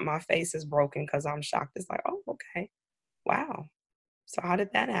 and my face is broken because I'm shocked. It's like, oh, okay, wow. So how did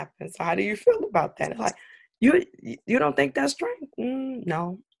that happen? So how do you feel about that? Like, you don't think that's strange?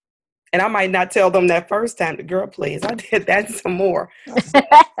 No. And I might not tell them that first time, the girl, please, I did that and some more.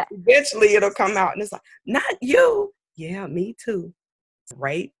 But eventually it'll come out and it's like, not you. Yeah, me too.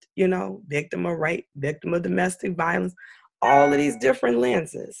 Raped, victim of rape, victim of domestic violence, all of these different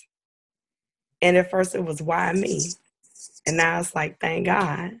lenses. And at first it was, why me? And now it's like, thank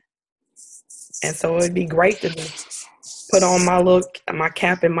God. And so it'd be great to put on my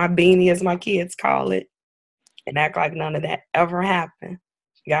cap and my beanie, as my kids call it, and act like none of that ever happened.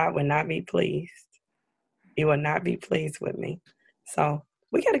 God would not be pleased. He would not be pleased with me. So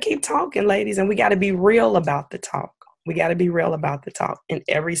we got to keep talking, ladies, and we got to be real about the talk. We got to be real about the talk in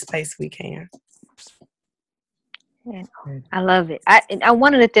every space we can. Yeah, I love it.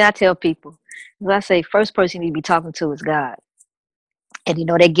 One of the things I tell people is I say, first person you need to be talking to is God. And,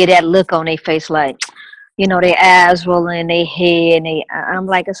 they get that look on their face like, their eyes rolling in their head. And I'm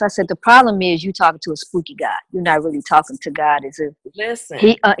like, as I said, the problem is you talking to a spooky God. You're not really talking to God as if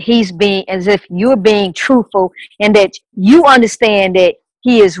he's being, as if you're being truthful and that you understand that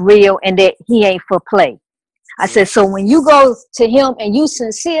he is real and that he ain't for play. I said, so when you go to him and you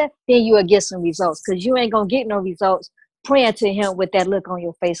sincere, then you will get some results, because you ain't gonna get no results praying to him with that look on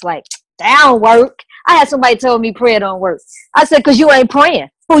your face like, that don't work. I had somebody tell me prayer don't work. I said, because you ain't praying.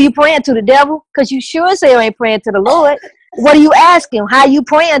 Who you praying to, the devil? Because you sure say you ain't praying to the Lord. What are you asking? How you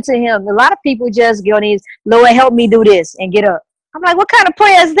praying to him? A lot of people just go on these, Lord, help me do this and get up. I'm like, what kind of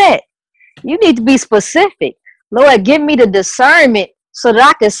prayer is that? You need to be specific. Lord, give me the discernment so that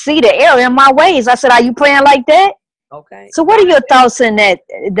I can see the error in my ways. I said, are you praying like that? Okay. So what are your thoughts in that,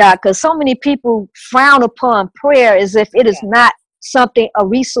 Doc? Because so many people frown upon prayer as if it is not something, a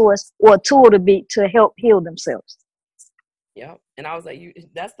resource or a tool to help heal themselves. Yep. And I was like,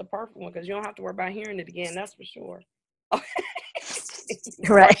 that's the perfect one, because you don't have to worry about hearing it again. That's for sure.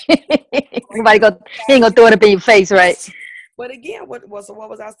 Right. He ain't gonna throw it up in your face, right? But again, what was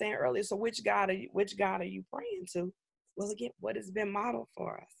I saying earlier? So which God are you praying to? Well, again, what has been modeled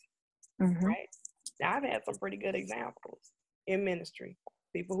for us, right? Now, I've had some pretty good examples in ministry.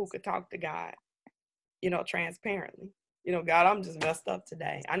 People who could talk to God, transparently. God, I'm just messed up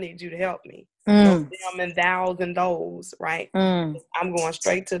today. I need you to help me. No them and thous and those, right? I'm going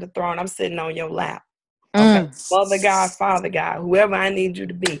straight to the throne. I'm sitting on your lap. Okay. Mother God, Father God, whoever I need you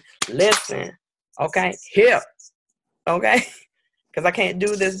to be. Listen. Okay. Here. Okay. Because I can't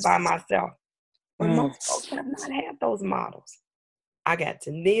do this by myself. But most folks have not had those models. I got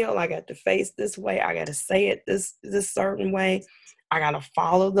to kneel. I got to face this way. I got to say it this certain way. I got to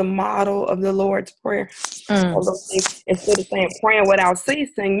follow the model of the Lord's Prayer. All those things, instead of saying praying without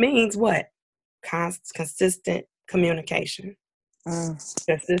ceasing, means what? Consistent communication.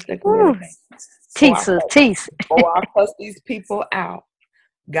 Consistent communication. Tease. I cuss these people out.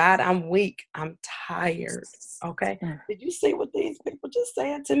 God, I'm weak. I'm tired. Okay. Did you see what these people just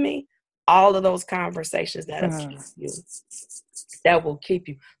said to me? All of those conversations that'll keep you. That will keep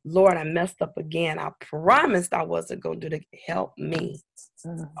you. Lord, I messed up again. I promised I wasn't going to do that. Help me.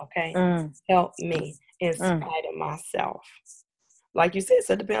 Okay. Help me in spite of myself. Like you said,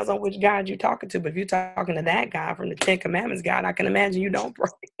 so it depends on which God you're talking to. But if you're talking to that guy from the 10 Commandments, God, I can imagine you don't pray.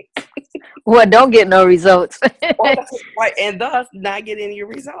 Well, don't get no results. Right, and thus not get any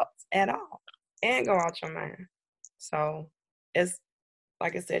results at all, and go out your mind. So it's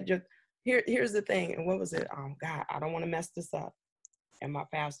like I said, here's the thing. And what was it? Oh God, I don't want to mess this up. And my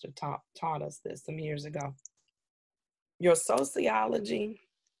pastor taught us this some years ago. Your sociology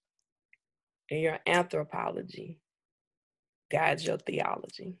and your anthropology guides your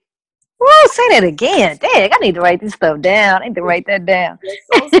theology. Whoa, say that again. Dang, I need to write this stuff down. I need to write that down. Your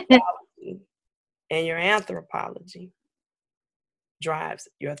sociology and your anthropology drives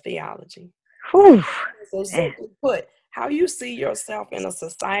your theology. Whew. So simply put, how you see yourself in a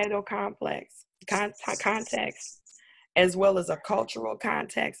societal context, as well as a cultural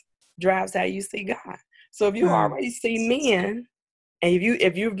context, drives how you see God. So if you already see men, and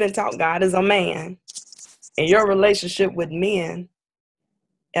if you've been taught God is a man, and your relationship with men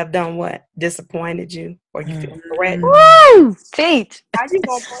have done what? Disappointed you, or you feel threatened. Woo! Teach. How you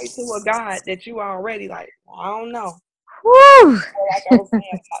gonna pray to a God that you already like? I don't know. Woo! Like I was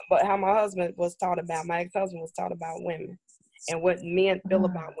saying, but how my husband was taught about, my ex-husband was taught about women and what men feel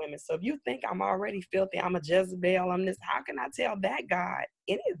about women. So if you think I'm already filthy, I'm a Jezebel, I'm this, how can I tell that God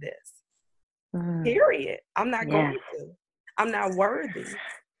any of this? Period. I'm not going to. I'm not worthy.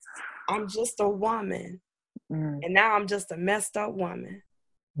 I'm just a woman. And now I'm just a messed up woman.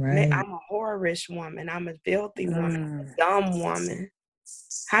 Right. I'm a whorish woman. I'm a filthy woman. I'm a dumb woman.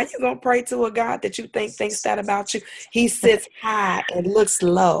 How you gonna pray to a God that you thinks that about you? He sits high and looks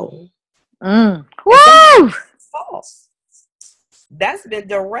low. Woo! That's been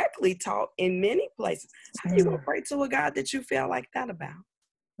directly taught in many places. How you gonna pray to a God that you feel like that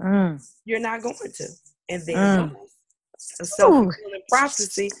about? You're not going to. And then a self-fulfilling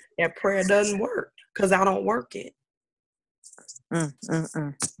prophecy that prayer doesn't work because I don't work it.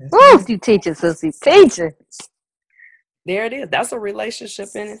 Woo! You teaching, sissy. Teaching. There it is. That's a relationship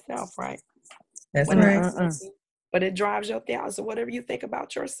in itself, right? That's right. But it drives your theology. So whatever you think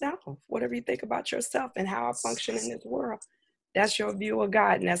about yourself, and how I function in this world, that's your view of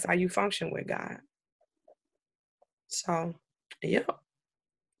God, and that's how you function with God. So, yeah.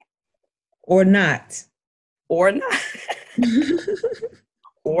 Or not. Or not.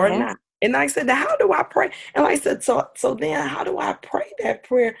 Or not. And like I said, how do I pray? And like I said, so then how do I pray that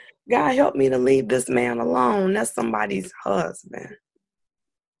prayer? God, help me to leave this man alone. That's somebody's husband.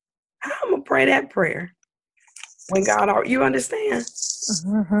 How am I going to pray that prayer? When God, you understand?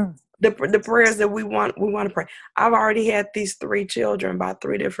 The prayers that we want to pray. I've already had these 3 children by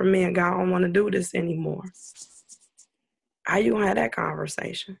 3 different men. God, I don't want to do this anymore. How you gonna have that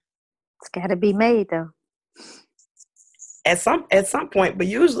conversation? It's got to be made though. At some point, but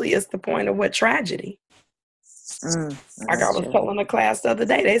usually it's the point of what tragedy. Like I That's was true. telling a class the other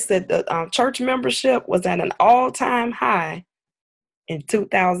day, they said the church membership was at an all-time high in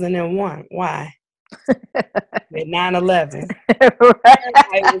 2001. Why? At 9/11.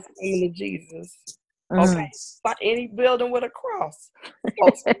 Everybody was coming to Jesus. Okay. But any building with a cross,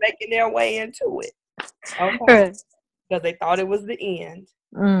 folks were making their way into it. Okay. Because they thought it was the end.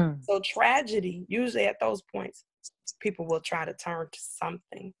 So tragedy, usually at those points, people will try to turn to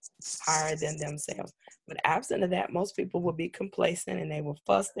something higher than themselves. But absent of that, most people will be complacent and they will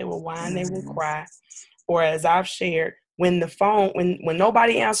fuss, they will whine, they will cry. Or as I've shared, when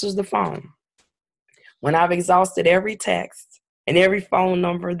nobody answers the phone, when I've exhausted every text and every phone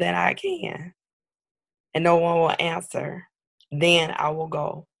number that I can, and no one will answer, then I will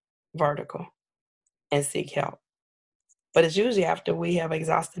go vertical and seek help. But it's usually after we have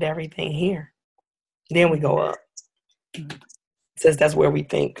exhausted everything here, then we go up. Since that's where we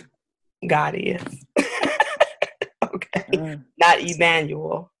think God is. Okay. Not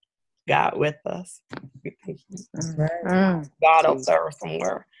Emmanuel, God with us. We think God up there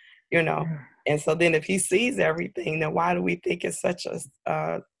somewhere, And so then if he sees everything, then why do we think it's such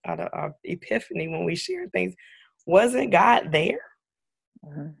a epiphany when we share things? Wasn't God there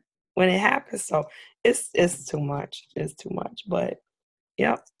when it happened? So it's too much. It's too much. But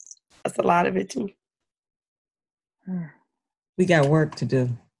yep, that's a lot of it too. We got work to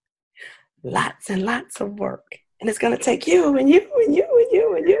do. Lots and lots of work. And it's going to take you and you and you and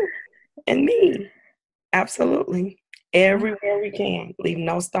you and you and me. Absolutely. Everywhere we can. Leave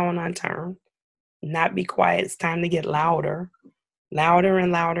no stone unturned. Not be quiet. It's time to get louder. Louder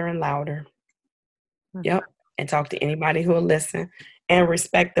and louder and louder. Yep. And talk to anybody who will listen. And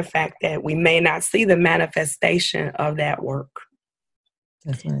respect the fact that we may not see the manifestation of that work.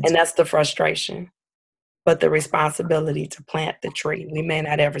 That's right. And that's the frustration. But the responsibility to plant the tree. We may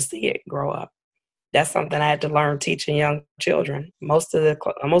not ever see it grow up. That's something I had to learn teaching young children. Most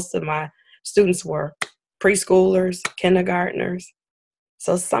of my students were preschoolers, kindergartners.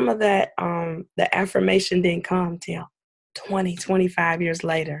 So some of that, the affirmation didn't come till 20, 25 years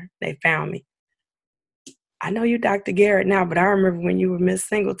later. They found me. I know you Dr. Garrett now, but I remember when you were Miss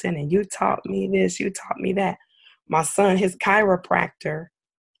Singleton and you taught me this, you taught me that. My son, his chiropractor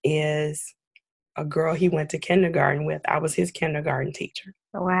is a girl he went to kindergarten with. I was his kindergarten teacher.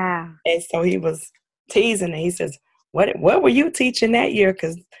 Wow. And so he was teasing and he says, what were you teaching that year?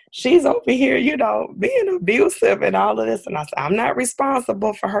 Because she's over here, being abusive and all of this. And I said, I'm not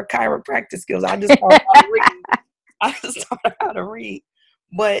responsible for her chiropractic skills. I just taught her how to read. I just taught her how to read.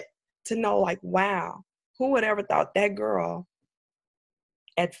 But to know, like, wow, who would ever thought that girl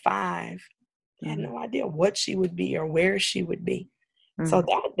at 5 had no idea what she would be or where she would be. So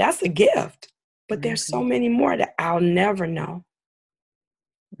that's a gift. But there's so many more that I'll never know.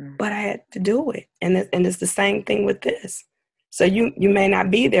 But I had to do it. And it's the same thing with this. So you may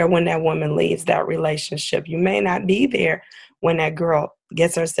not be there when that woman leaves that relationship. You may not be there when that girl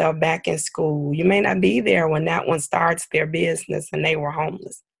gets herself back in school. You may not be there when that one starts their business and they were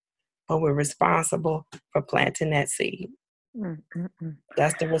homeless. But we're responsible for planting that seed.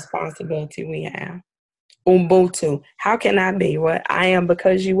 That's the responsibility we have. Ubuntu. How can I be what I am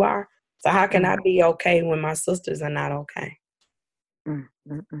because you are? So how can I be okay when my sisters are not okay?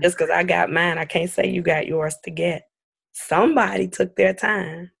 Just because I got mine, I can't say you got yours to get. Somebody took their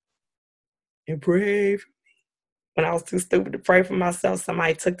time and prayed for me. When I was too stupid to pray for myself,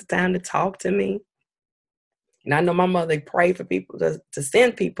 somebody took the time to talk to me. And I know my mother prayed for people to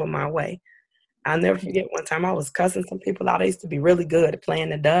send people my way. I'll never forget one time I was cussing some people out. I used to be really good at playing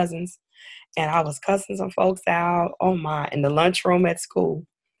the dozens. And I was cussing some folks out, in the lunchroom at school.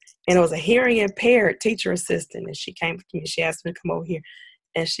 And it was a hearing impaired teacher assistant. And she came to me, she asked me to come over here.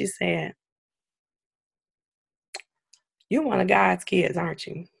 And she said, "You're one of God's kids, aren't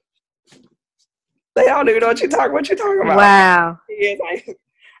you?" They don't even know what you're talking about. Wow. You're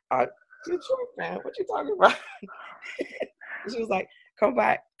true, man. What you talking about? She was like, come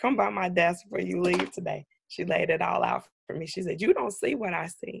by my desk before you leave today. She laid it all out for me. She said, "You don't see what I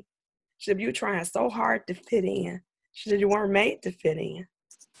see." She said, "You're trying so hard to fit in." She said, "You weren't made to fit in."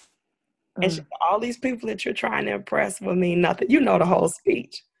 And she said, all these people that you're trying to impress will mean nothing. You know the whole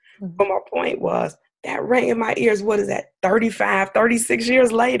speech. But my point was, that rang in my ears, what is that, 35, 36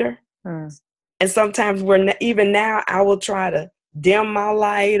 years later? And sometimes even now, I will try to dim my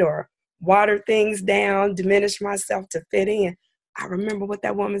light or water things down, diminish myself to fit in. I remember what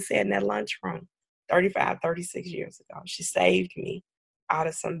that woman said in that lunchroom 35, 36 years ago. She saved me out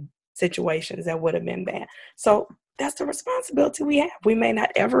of some situations that would have been bad. So that's the responsibility we have. We may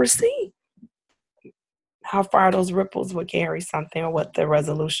not ever see how far those ripples would carry something or what the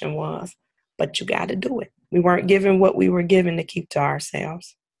resolution was, but you got to do it. We weren't given what we were given to keep to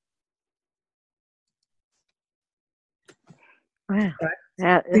ourselves. Wow.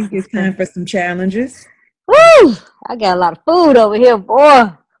 I think it's time for some challenges. Woo! I got a lot of food over here,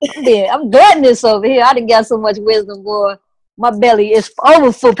 boy. I'm gluttonous over here. I done got so much wisdom, boy. My belly is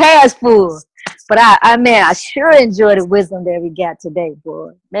over full, past full. But I sure enjoy the wisdom that we got today,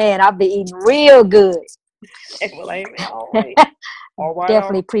 boy. Man, I've been eating real good. Well, amen. All right.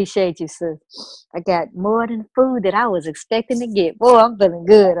 Definitely appreciate you, sis. I got more than the food that I was expecting to get. Boy, I'm feeling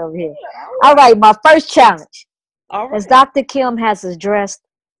good over here. All right, my first challenge. As Dr. Kim has addressed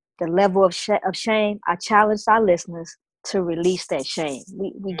the level of shame, I challenge our listeners to release that shame.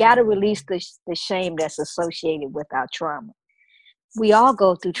 We got to release the shame that's associated with our trauma. We all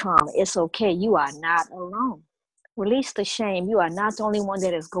go through trauma. It's okay. You are not alone. Release the shame. You are not the only one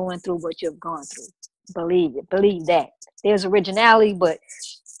that is going through what you've gone through. Believe it. Believe that. There's originality, but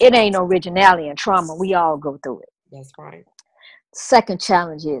it ain't no originality in trauma. We all go through it. That's right. Second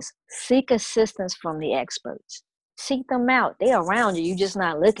challenge is seek assistance from the experts. Seek them out. They're around you. You're just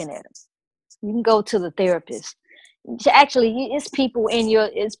not looking at them. You can go to the therapist. Actually, it's people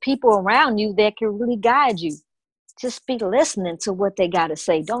around you that can really guide you. Just be listening to what they got to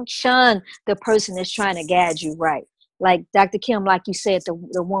say. Don't shun the person that's trying to guide you right. Like Dr. Kim, like you said,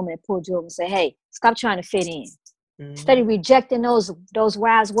 the woman pulled you over and said, hey, stop trying to fit in. Instead of rejecting those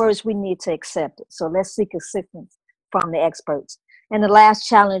wise words, we need to accept it. So let's seek assistance from the experts. And the last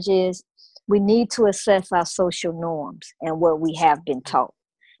challenge is we need to assess our social norms and what we have been taught.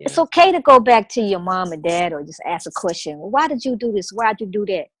 Yeah. It's okay to go back to your mom and dad or just ask a question. Well, why did you do this? Why did you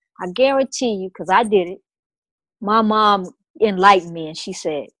do that? I guarantee you, because I did it, my mom enlightened me and she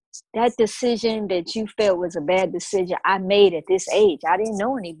said, that decision that you felt was a bad decision, I made at this age. I didn't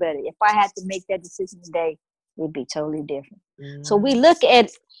know any better. If I had to make that decision today, it'd be totally different. So we look at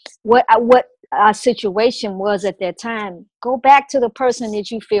what our situation was at that time. Go back to the person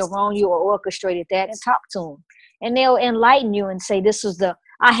that you feel wrong you or orchestrated that and talk to them. And they'll enlighten you and say,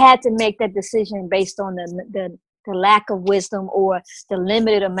 I had to make that decision based on the lack of wisdom or the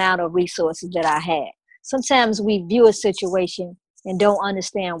limited amount of resources that I had. Sometimes we view a situation and don't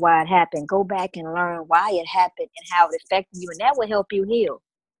understand why it happened. Go back and learn why it happened and how it affected you, and that will help you heal.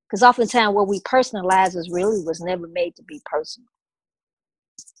 Because oftentimes what we personalize was never made to be personal.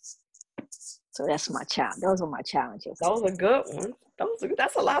 So that's my challenge. Those are my challenges. Those are good ones.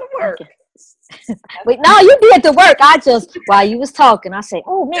 That's a lot of work. But no, you did the work. While you was talking, I said,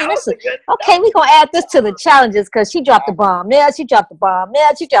 oh man, okay, we're going to add this to the challenges because she dropped the bomb there, she dropped the bomb there,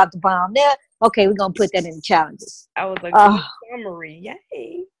 she dropped the bomb there. Okay, we're going to put that in the challenges. That was a good summary.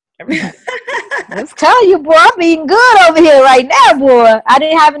 Yay. Everybody. Let's tell you, boy, I'm eating good over here right now, boy. I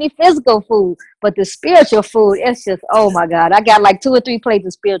didn't have any physical food, but the spiritual food, it's just, oh my God. I got like 2 or 3 plates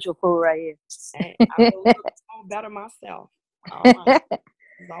of spiritual food right here. Hey, I will look better myself.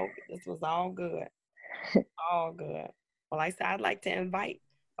 This was all good. All good. Well, like I said, I'd like to invite,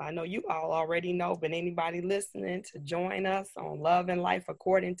 I know you all already know, but anybody listening to join us on Love and Life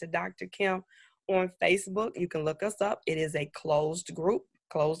According to Dr. Kim on Facebook. You can look us up. It is a closed group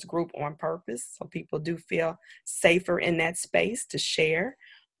on purpose. So people do feel safer in that space to share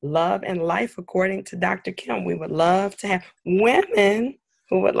Love and Life According to Dr. Kim. We would love to have women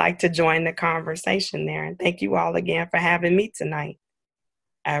who would like to join the conversation there. And thank you all again for having me tonight.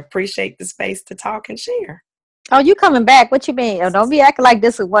 I appreciate the space to talk and share. Oh, you coming back? What you mean? Oh, don't be acting like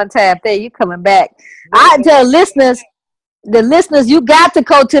this is one time thing. You coming back? I tell listeners, you got to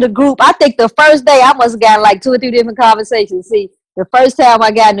go to the group. I think the first day I must have got like 2 or 3 different conversations. See, the first time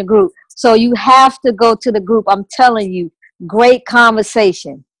I got in the group. So you have to go to the group. I'm telling you, great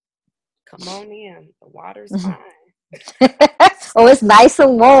conversation. Come on in. The water's fine. Oh, it's nice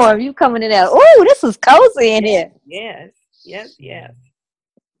and warm. You coming in there. Oh, this is cozy in here. Yes.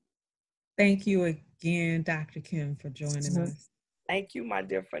 Thank you again, Dr. Kim, for joining us. Thank you, my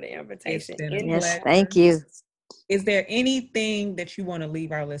dear, for the invitation. Yes, thank you. Is there anything that you want to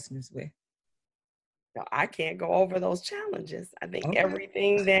leave our listeners with? No, I can't go over those challenges. I think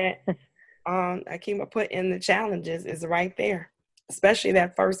everything that Akima put in the challenges is right there, especially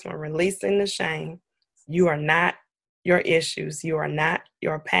that first one, releasing the shame. You are not your issues. You are not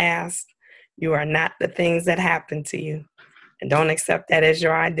your past. You are not the things that happened to you. And don't accept that as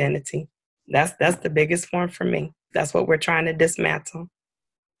your identity. That's the biggest one for me. That's what we're trying to dismantle.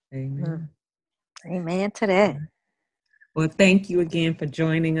 Amen. Amen to that. Well, thank you again for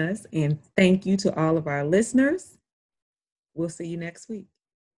joining us. And thank you to all of our listeners. We'll see you next week.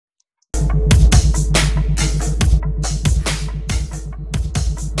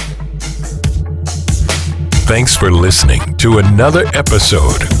 Thanks for listening to another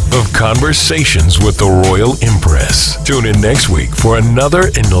episode of Conversations with the Royal Empress. Tune in next week for another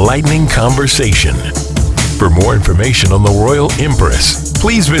enlightening conversation. For more information on the Royal Empress,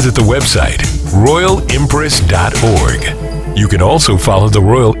 please visit the website royalempress.org. You can also follow the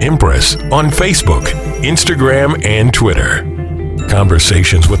Royal Empress on Facebook, Instagram, and Twitter.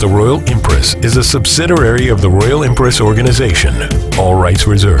 Conversations with the Royal Empress is a subsidiary of the Royal Empress Organization. All rights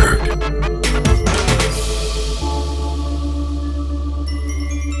reserved.